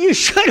Christian, you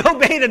should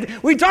obey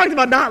we talked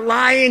about not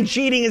lying,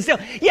 cheating, and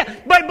stuff. Yeah,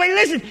 but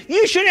listen,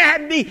 you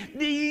shouldn't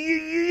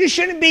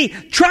be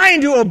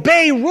trying to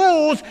obey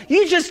rules.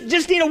 You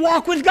just need to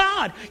walk with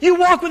God. You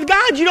walk with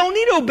God, you don't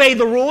need to obey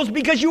the rules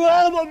because you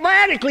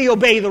automatically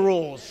obey the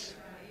rules.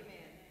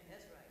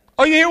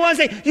 Oh, you hear what I'm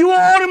saying? You will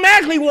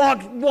automatically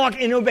walk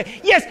and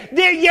obey.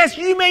 Yes,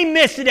 you may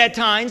miss it at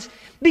times.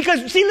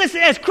 Because, see,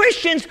 listen, as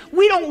Christians,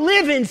 we don't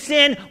live in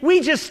sin. We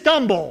just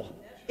stumble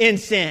in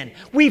sin.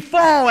 We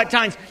fall at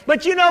times.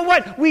 But you know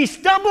what? We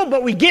stumble,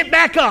 but we get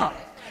back up.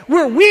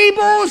 We're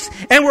weebles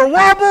and we're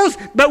wobbles,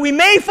 but we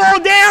may fall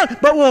down,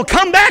 but we'll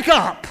come back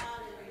up.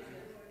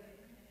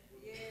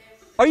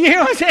 Oh, you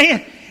hear what I'm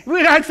saying?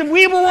 We got some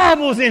weeble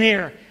wobbles in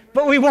here,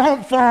 but we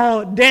won't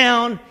fall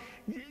down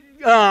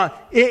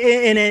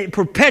in a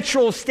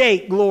perpetual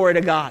state, glory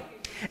to God.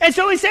 And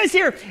so it says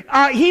here,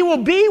 He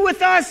will be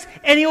with us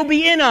and He will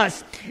be in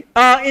us.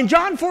 In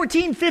John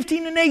 14,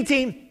 15 and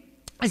 18,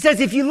 it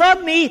says, if you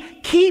love me,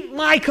 keep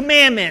my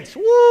commandments.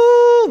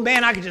 Woo!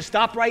 Man, I could just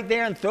stop right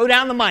there and throw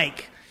down the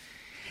mic.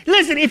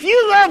 Listen, if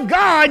you love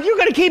God, you're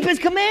going to keep His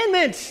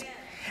commandments.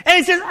 And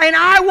it says, and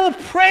I will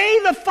pray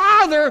the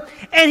Father,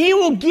 and He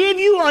will give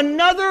you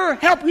another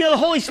help. The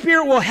Holy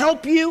Spirit will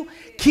help you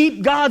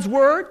keep God's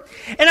word.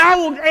 And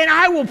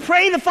I will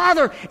pray the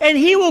Father, and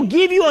He will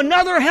give you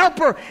another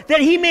helper,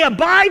 that He may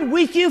abide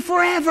with you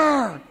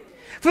forever.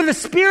 For the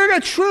Spirit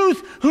of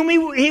truth, whom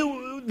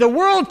the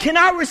world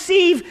cannot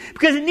receive,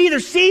 because it neither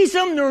sees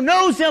Him nor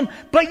knows Him,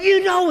 but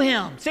you know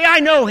Him. Say, I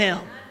know Him.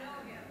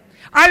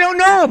 I don't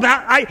know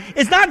about.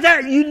 It's not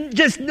that you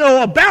just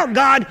know about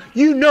God.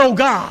 You know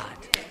God.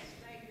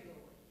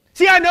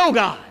 See, I know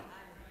God.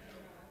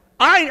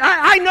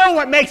 I know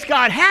what makes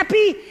God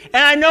happy, and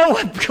I know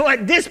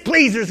what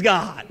displeases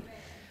God.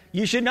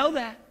 You should know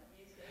that.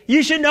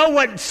 You should know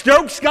what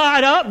stokes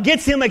God up,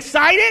 gets Him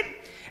excited,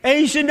 and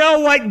you should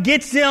know what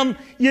gets Him,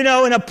 in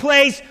a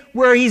place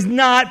where He's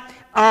not,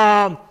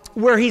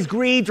 where He's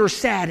grieved or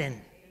saddened.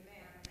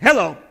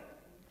 Hello.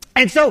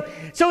 And so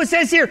it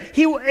says here,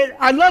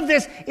 I love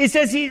this. It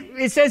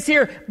says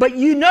here, but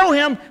you know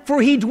Him,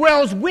 for He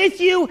dwells with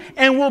you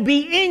and will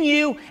be in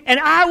you, and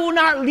I will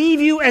not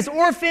leave you as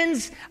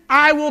orphans.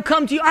 I will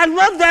come to you. I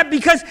love that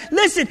because,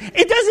 listen,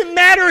 it doesn't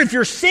matter if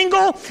you're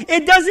single.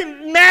 It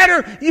doesn't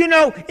matter,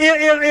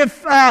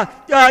 if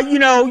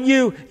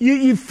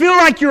you feel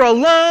like you're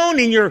alone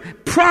in your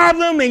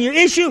problem and your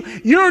issue.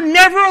 You're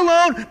never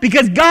alone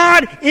because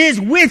God is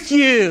with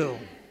you.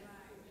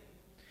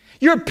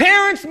 Your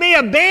parents may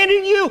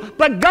abandon you,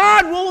 but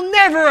God will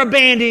never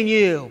abandon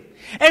you.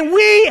 And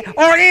we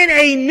are in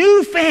a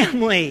new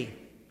family.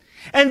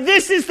 And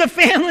this is the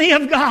family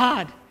of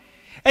God.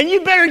 And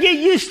you better get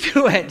used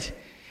to it.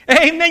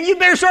 Amen. You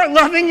better start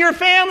loving your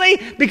family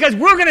because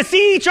we're going to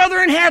see each other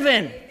in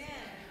heaven. Amen.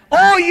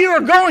 Oh, you are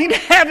going to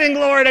heaven,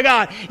 glory to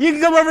God. You can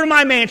come over to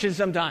my mansion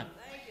sometime.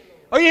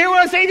 Oh, you hear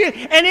what I'm saying to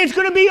you? And it's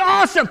going to be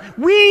awesome.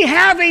 We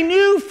have a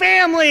new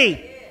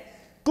family.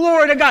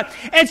 Glory to God.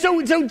 And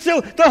so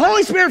the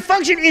Holy Spirit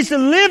function is to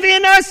live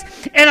in us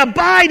and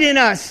abide in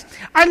us.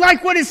 I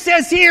like what it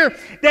says here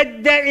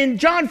that in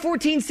John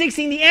 14,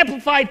 16, the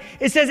Amplified,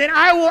 it says, and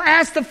I will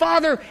ask the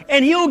Father,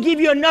 and He will give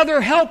you another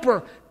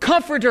helper,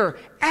 comforter,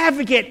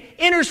 advocate,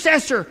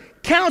 intercessor,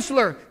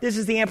 counselor. This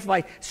is the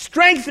Amplified.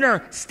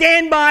 Strengthener,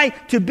 standby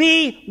to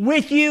be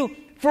with you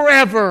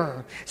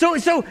forever. So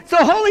the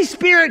Holy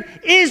Spirit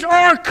is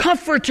our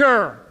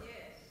comforter.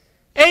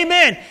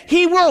 Amen.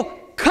 He will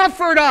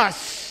comfort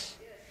us.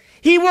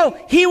 He will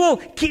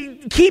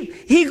keep,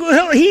 he's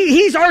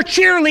our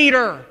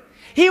cheerleader.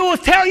 He will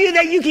tell you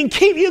that you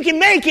can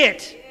make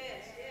it.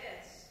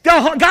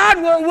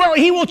 God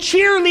will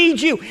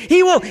cheerlead you.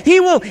 He will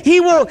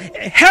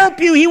help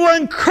you. He will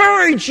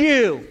encourage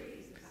you.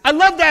 I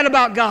love that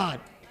about God.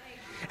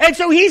 And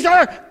so He's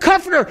our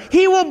comforter.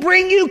 He will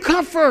bring you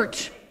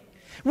comfort.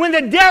 When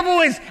the devil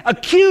is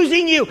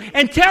accusing you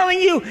and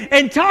telling you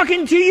and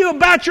talking to you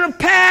about your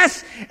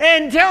past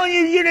and telling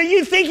you,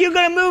 you think you're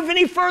going to move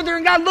any further,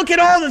 and God, look at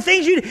all the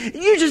things you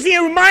just need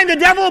to remind the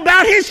devil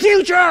about his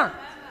future.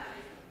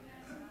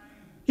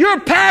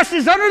 Your past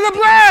is under the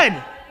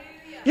blood.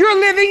 You're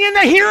living in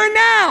the here and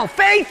now.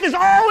 Faith is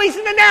always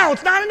in the now.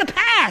 It's not in the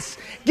past.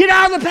 Get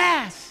out of the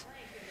past.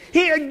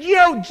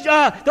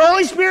 The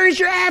Holy Spirit is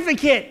your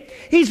advocate.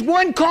 He's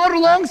one called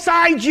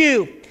alongside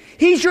you.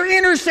 He's your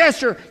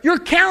intercessor, your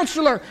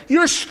counselor,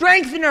 your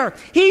strengthener.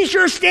 He's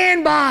your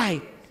standby.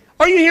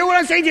 Are you hearing what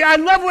I'm saying to you? I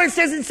love what it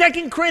says in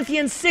 2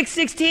 Corinthians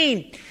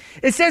 6:16.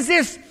 It says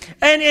this,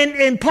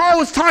 and Paul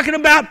was talking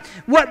about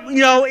what,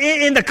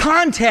 in the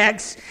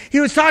context, he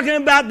was talking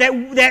about that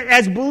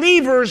as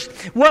believers,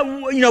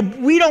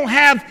 we don't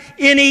have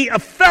any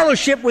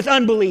fellowship with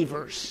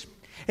unbelievers.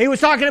 He was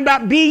talking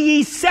about be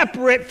ye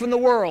separate from the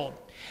world.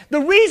 The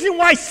reason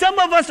why some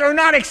of us are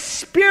not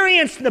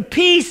experiencing the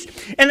peace,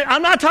 and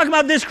I'm not talking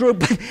about this group,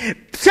 but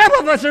some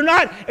of us are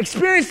not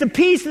experiencing the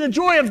peace and the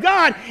joy of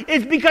God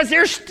is because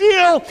they're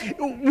still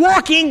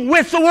walking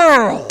with the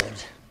world.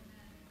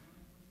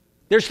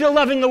 They're still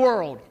loving the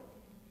world.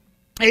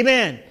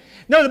 Amen.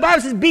 No, the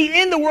Bible says be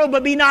in the world,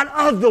 but be not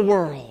of the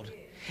world.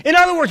 In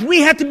other words,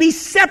 we have to be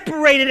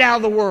separated out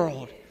of the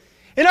world.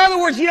 In other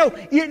words,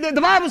 the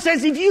Bible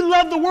says if you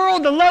love the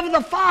world, the love of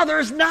the Father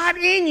is not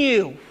in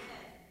you.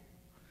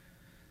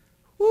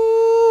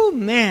 Ooh,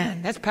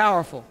 man, that's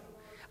powerful.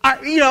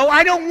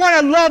 I don't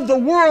want to love the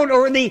world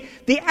or the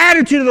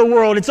attitude of the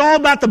world. It's all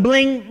about the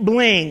bling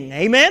bling.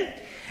 Amen?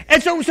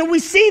 And so we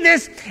see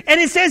this,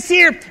 and it says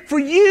here, for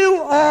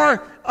you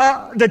are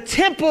the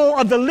temple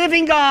of the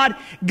living God.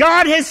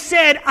 God has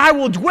said, I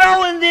will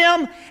dwell in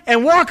them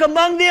and walk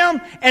among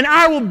them, and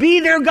I will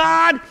be their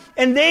God,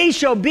 and they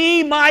shall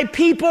be my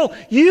people.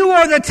 You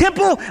are the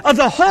temple of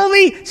the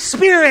Holy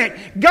Spirit.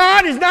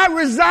 God is not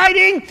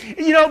residing,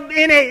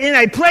 in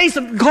a place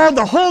called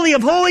the Holy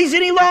of Holies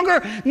any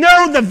longer.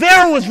 No, the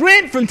veil was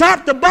rent from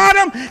top to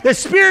bottom. The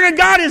Spirit of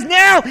God is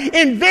now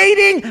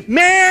invading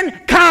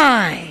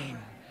mankind.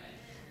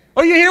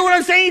 Oh, you hear what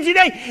I'm saying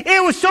today?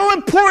 It was so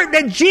important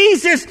that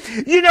Jesus,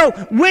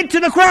 went to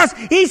the cross.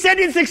 He said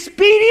it's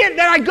expedient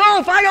that I go.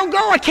 If I don't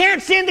go, I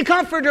can't send the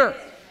Comforter.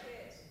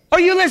 Are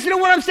you listening to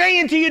what I'm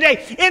saying to you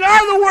today? In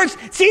other words,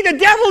 see, the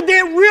devil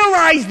didn't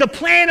realize the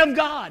plan of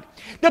God.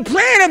 The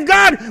plan of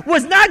God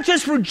was not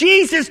just for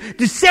Jesus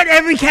to set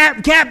every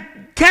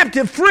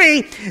captive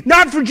free,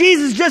 not for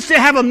Jesus just to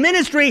have a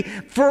ministry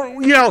for,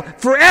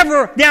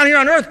 forever down here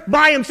on earth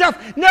by himself.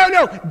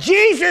 No,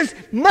 Jesus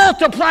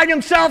multiplied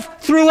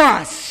himself through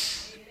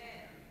us.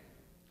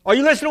 Are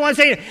you listening to what I'm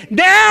saying?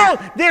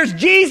 Now there's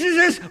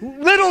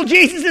little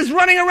Jesuses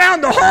running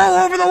around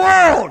all over the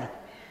world.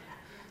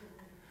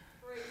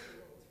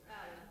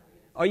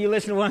 Are you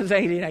listening to what I'm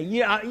saying today?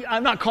 Yeah,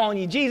 I'm not calling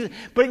you Jesus,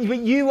 but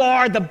you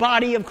are the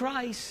body of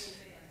Christ.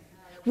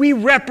 We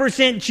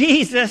represent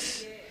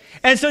Jesus.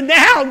 And so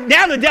now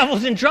the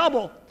devil's in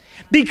trouble.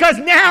 Because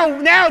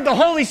now the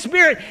Holy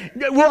Spirit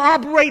will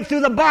operate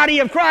through the body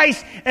of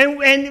Christ. And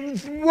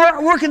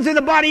working through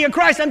the body of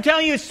Christ, I'm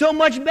telling you, it's so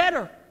much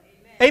better.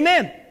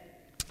 Amen.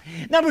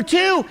 Number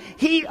two,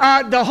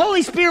 the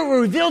Holy Spirit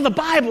will reveal the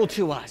Bible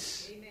to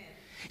us.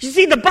 You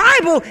see, the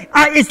Bible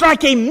is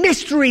like a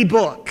mystery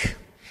book.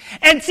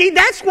 And see,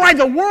 that's why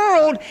the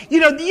world, they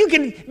don't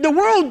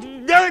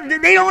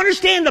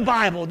understand the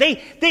Bible.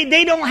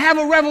 They don't have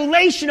a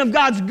revelation of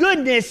God's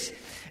goodness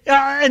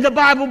in the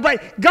Bible,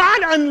 but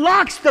God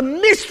unlocks the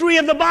mystery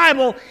of the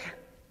Bible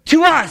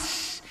to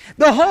us.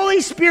 The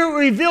Holy Spirit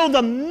revealed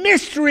the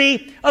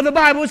mystery of the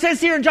Bible. It says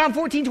here in John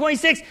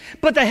 14:26,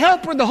 but the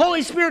Helper, the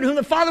Holy Spirit, whom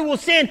the Father will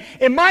send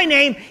in my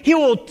name, He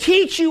will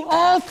teach you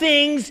all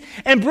things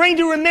and bring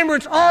to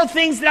remembrance all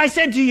things that I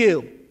said to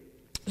you.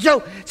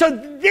 So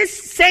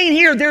this saying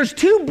here, there's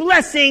two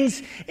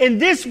blessings in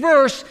this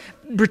verse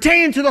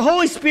pertaining to the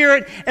Holy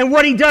Spirit and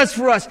what He does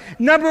for us.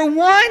 Number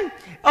one,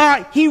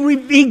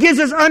 He gives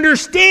us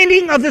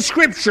understanding of the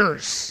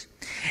Scriptures.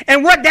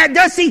 And what that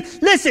does, see,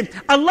 listen,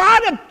 a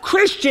lot of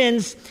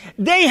Christians,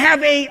 they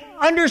have a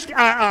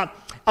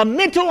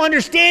mental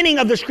understanding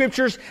of the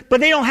Scriptures, but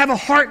they don't have a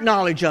heart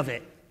knowledge of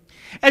it.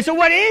 And so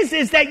what it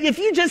is that if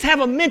you just have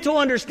a mental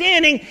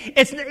understanding,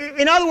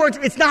 in other words,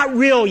 it's not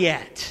real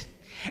yet.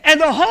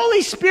 And the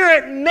Holy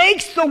Spirit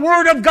makes the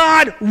Word of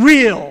God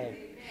real.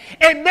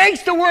 It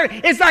makes the Word,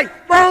 it's like,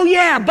 oh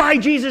yeah, by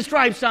Jesus'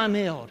 stripes I'm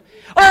healed.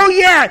 Oh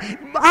yeah,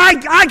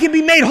 I can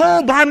be made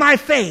whole by my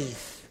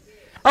faith.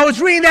 I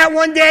was reading that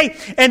one day,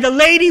 and the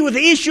lady with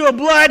the issue of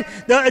blood,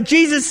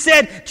 Jesus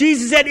said,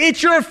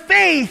 it's your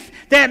faith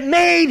that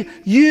made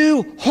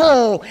you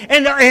whole.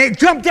 And it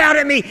jumped out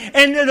at me,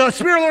 and the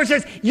Spirit of the Lord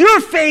says,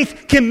 your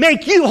faith can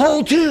make you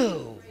whole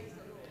too.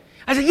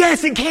 I said,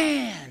 yes, it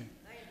can.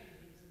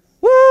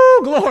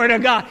 Woo, glory to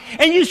God.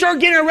 And you start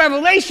getting a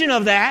revelation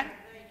of that.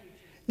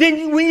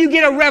 then when you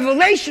get a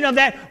revelation of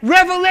that,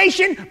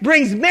 revelation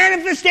brings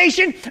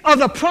manifestation of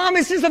the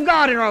promises of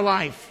God in our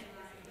life.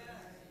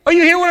 Are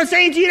you hearing what I'm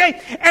saying to you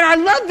today? And I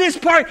love this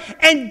part,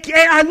 and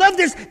I love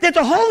this, that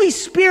the Holy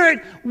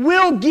Spirit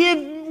will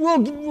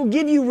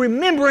give you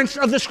remembrance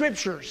of the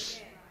Scriptures.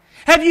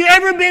 Have you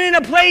ever been in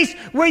a place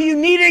where you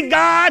needed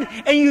God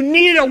and you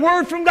needed a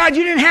word from God?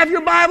 You didn't have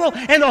your Bible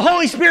and the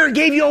Holy Spirit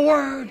gave you a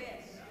word.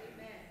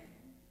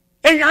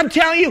 And I'm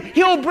telling you,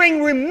 He'll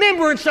bring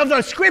remembrance of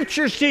the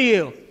Scriptures to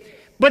you.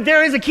 But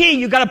there is a key.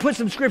 You've got to put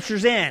some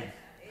Scriptures in.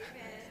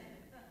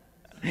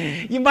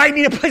 You might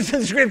need to put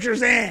some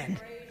Scriptures in.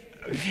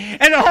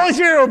 And the Holy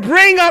Spirit will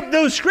bring up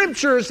those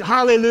Scriptures,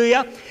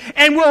 hallelujah,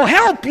 and will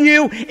help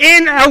you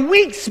in a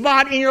weak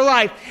spot in your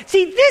life.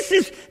 See, this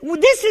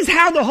is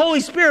how the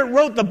Holy Spirit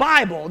wrote the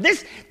Bible.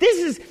 This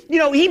is,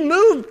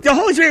 the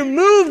Holy Spirit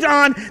moved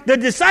on the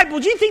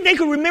disciples. Do you think they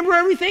could remember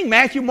everything?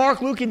 Matthew,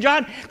 Mark, Luke, and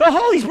John. The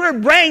Holy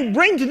Spirit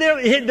bring to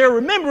their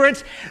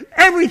remembrance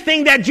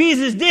everything that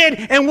Jesus did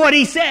and what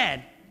He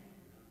said.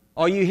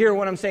 Oh, you hear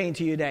what I'm saying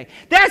to you today?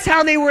 That's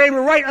how they were able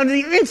to write under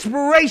the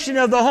inspiration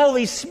of the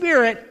Holy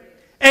Spirit.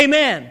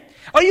 Amen.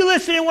 Are you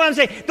listening to what I'm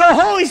saying? The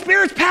Holy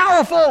Spirit's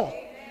powerful. Amen.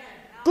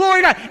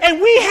 Glory to God. And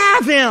we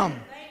have Him.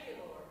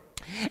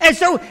 And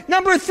so,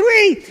 number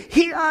 3,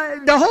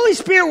 the Holy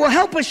Spirit will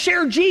help us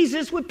share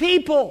Jesus with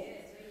people.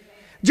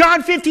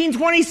 John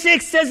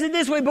 15:26 says it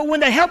this way, but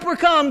when the Helper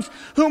comes,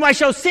 whom I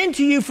shall send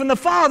to you from the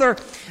Father,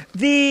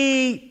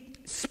 the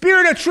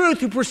Spirit of truth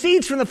who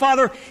proceeds from the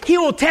Father, He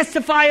will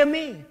testify of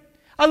me.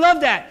 I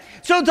love that.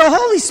 So the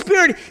Holy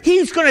Spirit,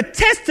 He's going to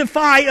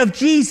testify of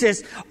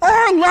Jesus.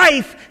 Our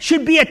life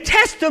should be a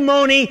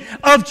testimony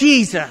of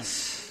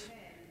Jesus.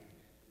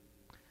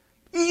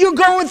 You're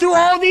going through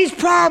all these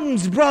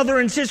problems, brother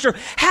and sister.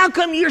 How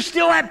come you're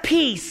still at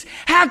peace?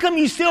 How come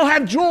you still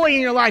have joy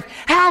in your life?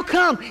 How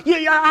come?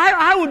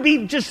 I would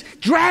be just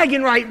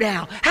dragging right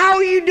now. How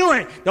are you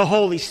doing? The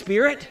Holy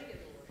Spirit.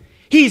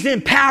 He's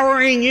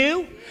empowering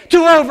you to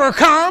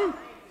overcome.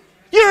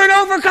 You're an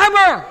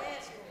overcomer.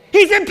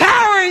 He's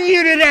empowering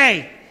you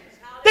today.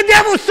 The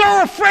devil's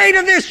so afraid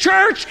of this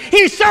church.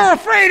 He's so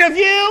afraid of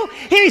you.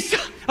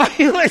 Are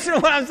you listening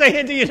to what I'm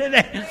saying to you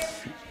today?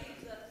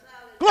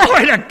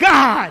 Glory to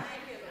God.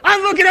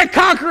 I'm looking at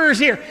conquerors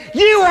here.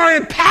 You are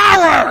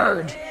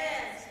empowered.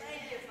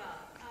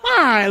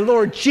 My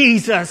Lord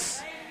Jesus.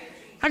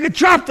 I could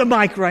drop the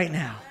mic right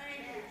now.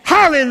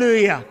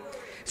 Hallelujah.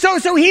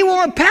 So He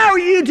will empower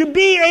you to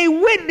be a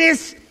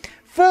witness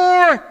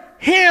for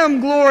Him,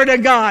 glory to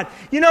God.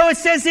 It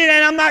says it,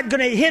 and I'm not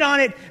going to hit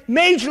on it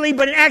majorly,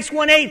 but in Acts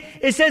 1:8,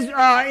 it says,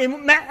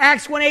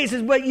 it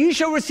says, but you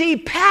shall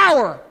receive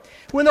power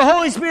when the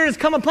Holy Spirit has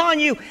come upon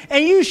you,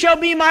 and you shall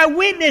be my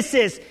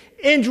witnesses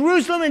in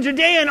Jerusalem and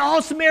Judea and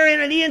all Samaria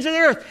and at the ends of the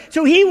earth.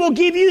 So He will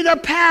give you the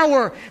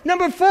power.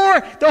 Number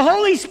 4, the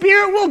Holy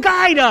Spirit will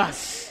guide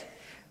us.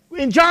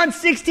 In John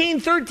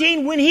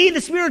 16:13, when He, the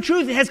Spirit of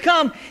truth, has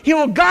come, He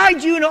will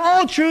guide you into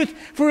all truth,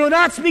 for He will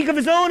not speak of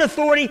His own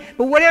authority,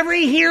 but whatever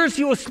He hears,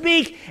 He will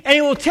speak, and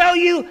He will tell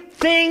you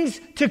things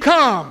to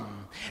come.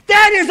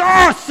 That is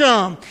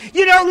awesome.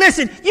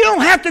 Listen, you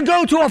don't have to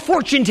go to a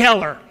fortune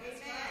teller.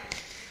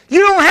 You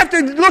don't have to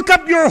look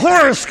up your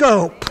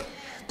horoscope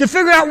to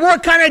figure out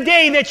what kind of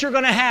day that you're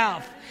going to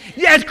have.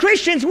 As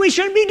Christians, we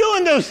shouldn't be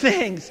doing those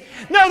things.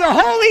 No, the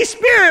Holy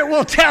Spirit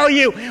will tell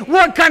you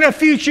what kind of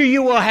future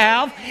you will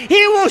have.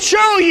 He will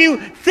show you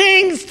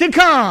things to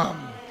come.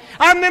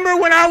 I remember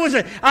when I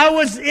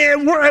was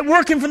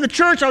working for the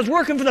church, I was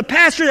working for the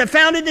pastor that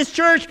founded this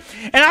church,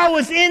 and I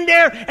was in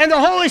there, and the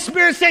Holy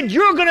Spirit said,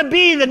 you're going to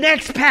be the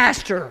next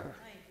pastor.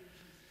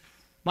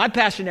 My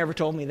pastor never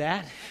told me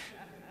that.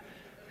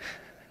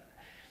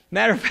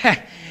 Matter of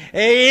fact,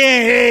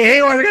 he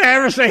wasn't going to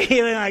ever say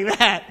anything like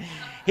that.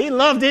 He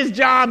loved his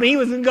job, and he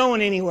wasn't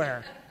going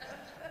anywhere.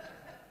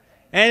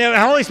 And the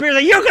Holy Spirit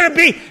said, you're going to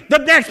be the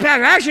next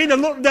pastor. Actually,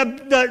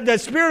 the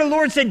Spirit of the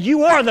Lord said,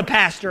 you are the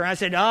pastor. I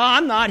said, no,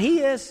 I'm not. He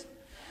is.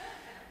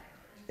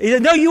 He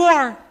said, no, you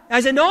are. I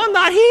said, no, I'm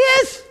not. He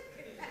is.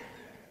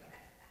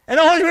 And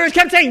the Holy Spirit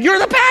kept saying, you're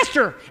the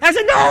pastor. I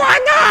said, no,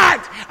 I'm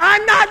not.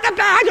 I'm not the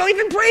pastor. I don't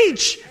even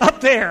preach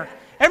up there.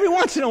 Every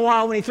once in a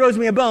while when He throws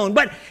me a bone.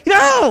 But,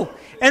 no.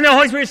 And the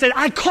Holy Spirit said,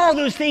 I call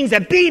those things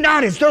that be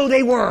not as though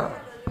they were.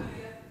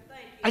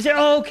 I said,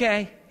 oh,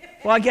 okay.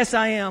 Well, I guess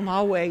I am.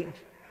 I'll wait.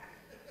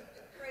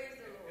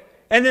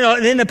 And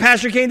then the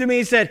pastor came to me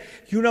and said,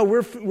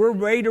 we're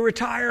ready to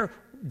retire.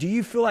 Do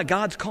you feel like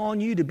God's calling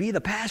you to be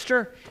the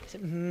pastor? I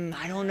said,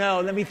 I don't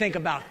know. Let me think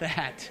about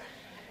that.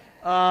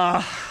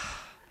 Yeah,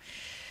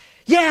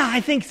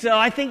 I think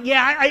so.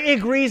 It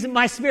agrees in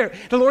my spirit.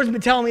 The Lord's been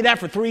telling me that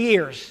for 3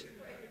 years.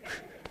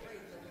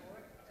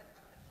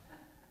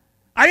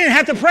 I didn't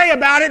have to pray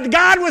about it.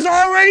 God was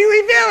already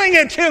revealing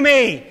it to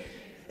me.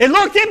 It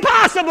looked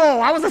impossible.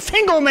 I was a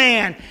single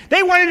man.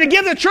 They wanted to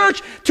give the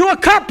church to a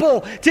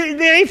couple.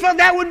 They thought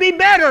that would be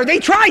better. They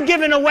tried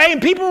giving away,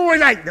 and people were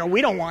like, no,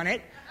 we don't want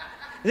it.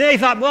 And then they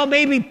thought, well,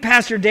 maybe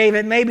Pastor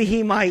David, maybe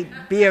he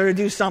might be able to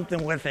do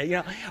something with it.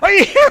 Are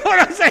you hearing what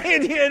I'm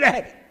saying to you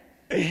today?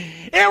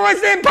 It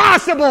was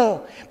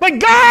impossible. But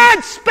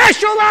God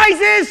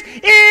specializes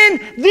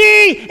in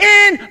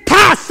the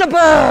impossible.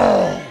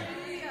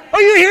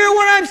 Are you hearing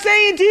what I'm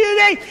saying to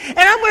you today? And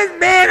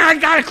I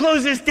got to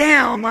close this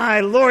down.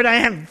 My Lord, I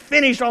haven't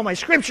finished all my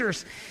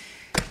scriptures.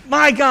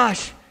 My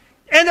gosh.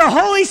 And the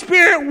Holy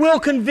Spirit will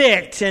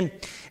convict. And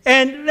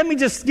let me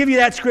just give you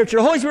that scripture.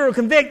 The Holy Spirit will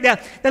convict. Now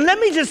let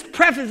me just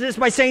preface this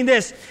by saying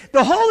this.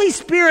 The Holy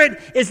Spirit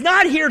is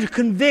not here to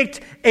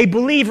convict a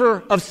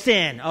believer of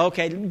sin.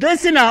 Okay,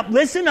 listen up.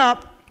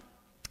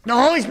 The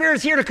Holy Spirit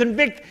is here to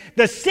convict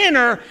the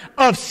sinner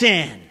of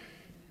sin.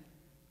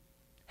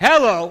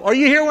 Hello, are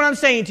you hearing what I'm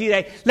saying to you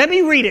today? Let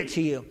me read it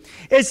to you.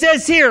 It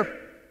says here,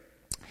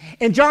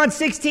 in John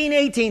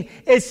 16:18,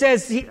 it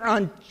says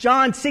on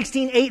John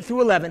 16:8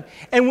 through 11,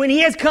 and when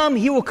he has come,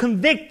 he will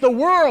convict the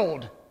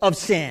world of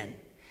sin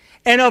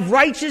and of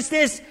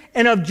righteousness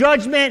and of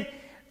judgment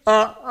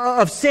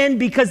of sin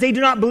because they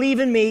do not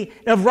believe in me,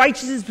 and of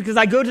righteousness because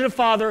I go to the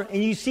Father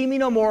and you see me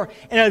no more,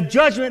 and of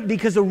judgment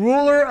because the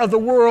ruler of the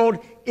world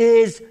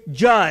is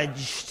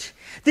judged.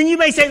 Then you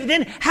may say,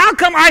 then how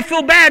come I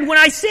feel bad when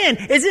I sin?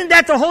 Isn't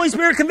that the Holy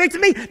Spirit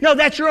convicting me? No,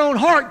 that's your own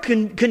heart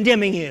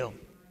condemning you.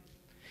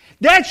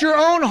 That's your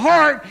own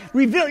heart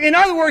revealing. In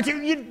other words,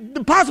 the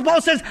Apostle Paul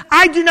says,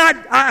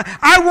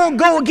 I won't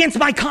go against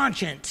my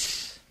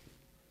conscience.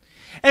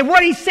 And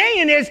what he's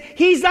saying is,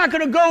 he's not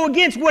going to go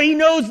against what he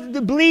knows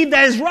to believe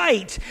that is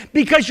right.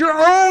 Because your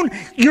own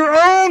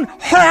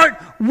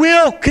heart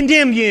will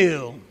condemn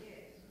you.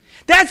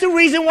 That's the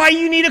reason why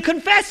you need to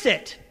confess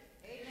it.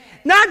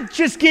 Not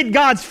just get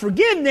God's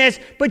forgiveness,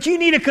 but you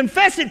need to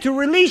confess it to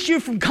release you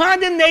from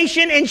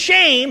condemnation and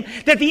shame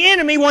that the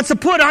enemy wants to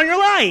put on your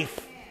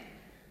life.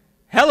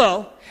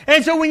 Hello.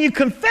 And so when you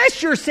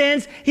confess your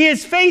sins, he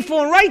is faithful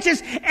and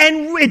righteous,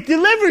 and it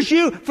delivers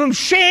you from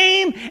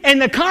shame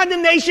and the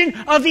condemnation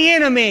of the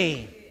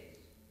enemy.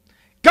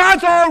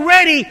 God's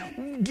already,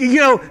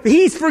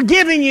 he's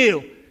forgiven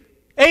you.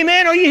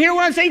 Amen? Are you hearing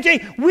what I'm saying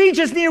today? We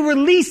just need to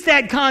release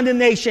that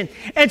condemnation.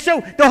 And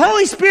so the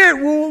Holy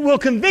Spirit will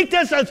convict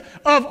us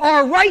of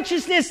our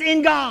righteousness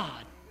in God.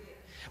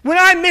 When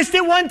I missed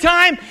it one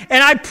time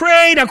and I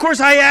prayed, of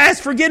course I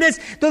asked forgiveness,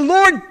 the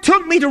Lord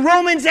took me to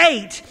Romans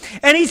 8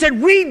 and he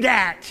said, read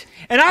that.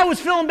 And I was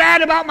feeling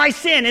bad about my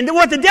sin. And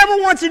what the devil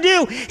wants to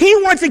do, he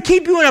wants to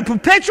keep you in a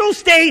perpetual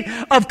state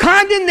of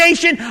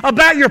condemnation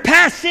about your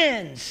past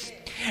sins.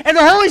 And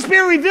the Holy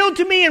Spirit revealed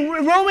to me in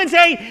Romans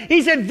 8,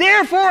 he said,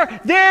 therefore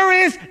there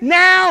is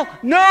now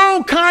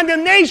no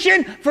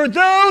condemnation for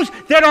those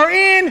that are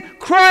in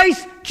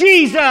Christ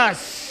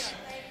Jesus.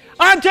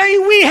 I'm telling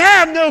you, we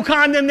have no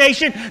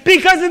condemnation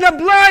because of the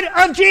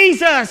blood of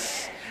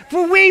Jesus.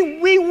 For we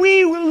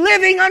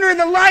living under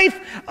the life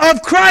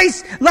of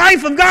Christ,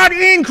 life of God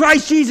in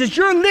Christ Jesus.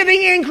 You're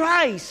living in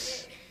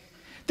Christ.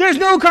 There's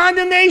no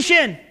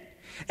condemnation.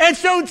 And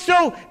so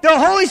the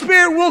Holy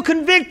Spirit will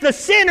convict the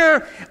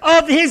sinner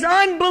of his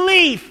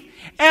unbelief,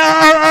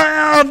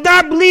 of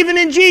not believing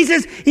in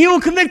Jesus. He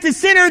will convict the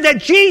sinner that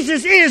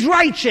Jesus is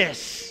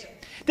righteous,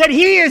 that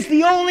he is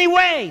the only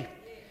way.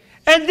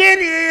 And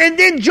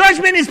then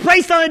judgment is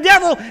placed on the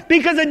devil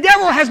because the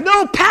devil has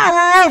no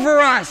power over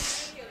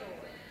us.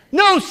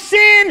 No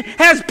sin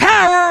has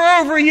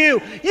power over you.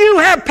 You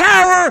have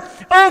power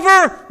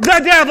over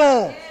the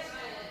devil.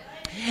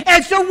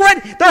 And so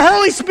what the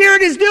Holy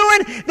Spirit is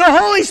doing, the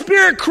Holy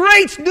Spirit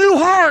creates new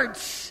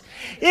hearts.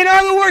 In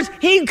other words,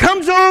 he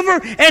comes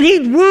over and he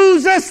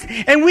woos us,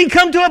 and we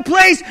come to a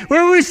place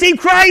where we receive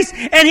Christ,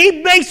 and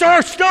he makes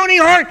our stony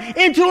heart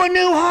into a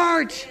new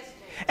heart.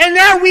 And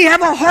now we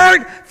have a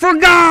heart for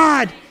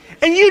God.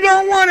 And you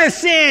don't want to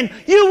sin.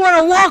 You want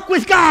to walk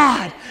with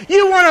God.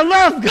 You want to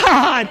love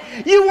God.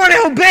 You want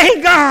to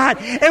obey God.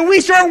 And we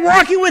start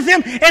walking with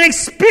him and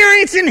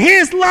experiencing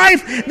his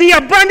life, the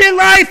abundant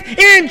life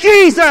in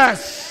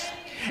Jesus.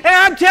 And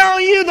I'm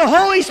telling you, the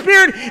Holy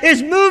Spirit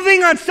is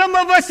moving on some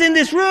of us in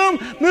this room,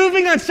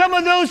 moving on some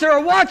of those that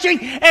are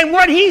watching. And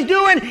what he's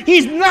doing,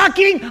 he's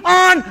knocking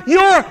on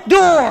your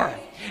door.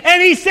 And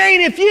he's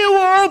saying, if you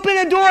will open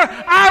the door,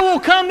 I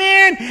will come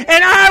in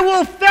and I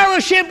will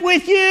fellowship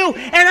with you,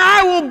 and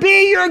I will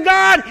be your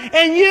God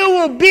and you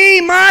will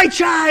be my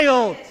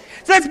child.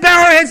 So let's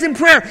bow our heads in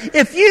prayer.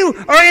 If you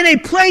are in a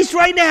place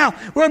right now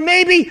where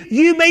maybe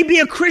you may be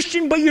a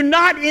Christian, but you're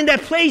not in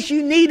that place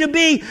you need to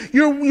be,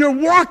 you're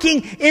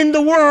walking in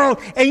the world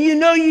and you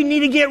know you need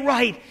to get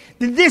right.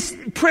 This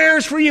prayer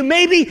is for you.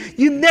 Maybe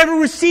you've never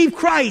received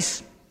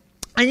Christ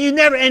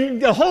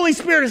and the Holy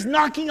Spirit is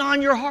knocking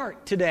on your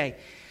heart today.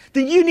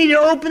 Then you need to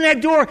open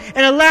that door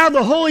and allow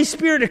the Holy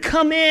Spirit to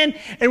come in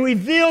and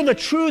reveal the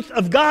truth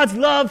of God's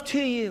love to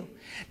you.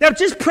 Now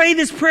just pray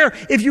this prayer.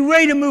 If you're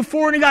ready to move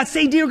forward in God,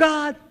 say, dear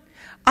God,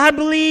 I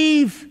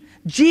believe,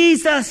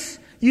 Jesus,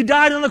 you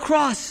died on the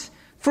cross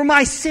for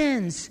my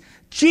sins.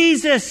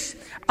 Jesus,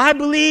 I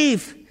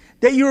believe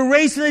that you were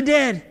raised from the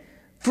dead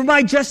for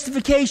my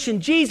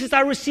justification. Jesus,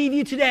 I receive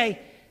you today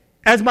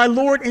as my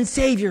Lord and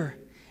Savior.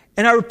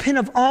 And I repent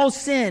of all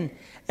sin.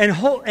 And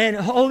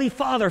Holy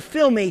Father,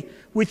 fill me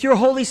with your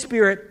Holy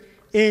Spirit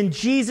in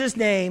Jesus'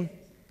 name.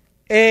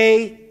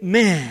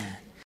 Amen.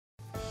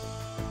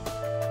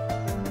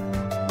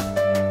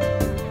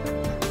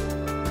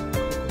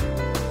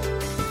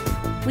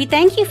 We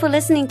thank you for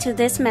listening to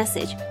this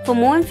message. For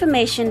more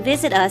information,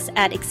 visit us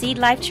at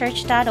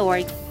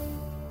exceedlifechurch.org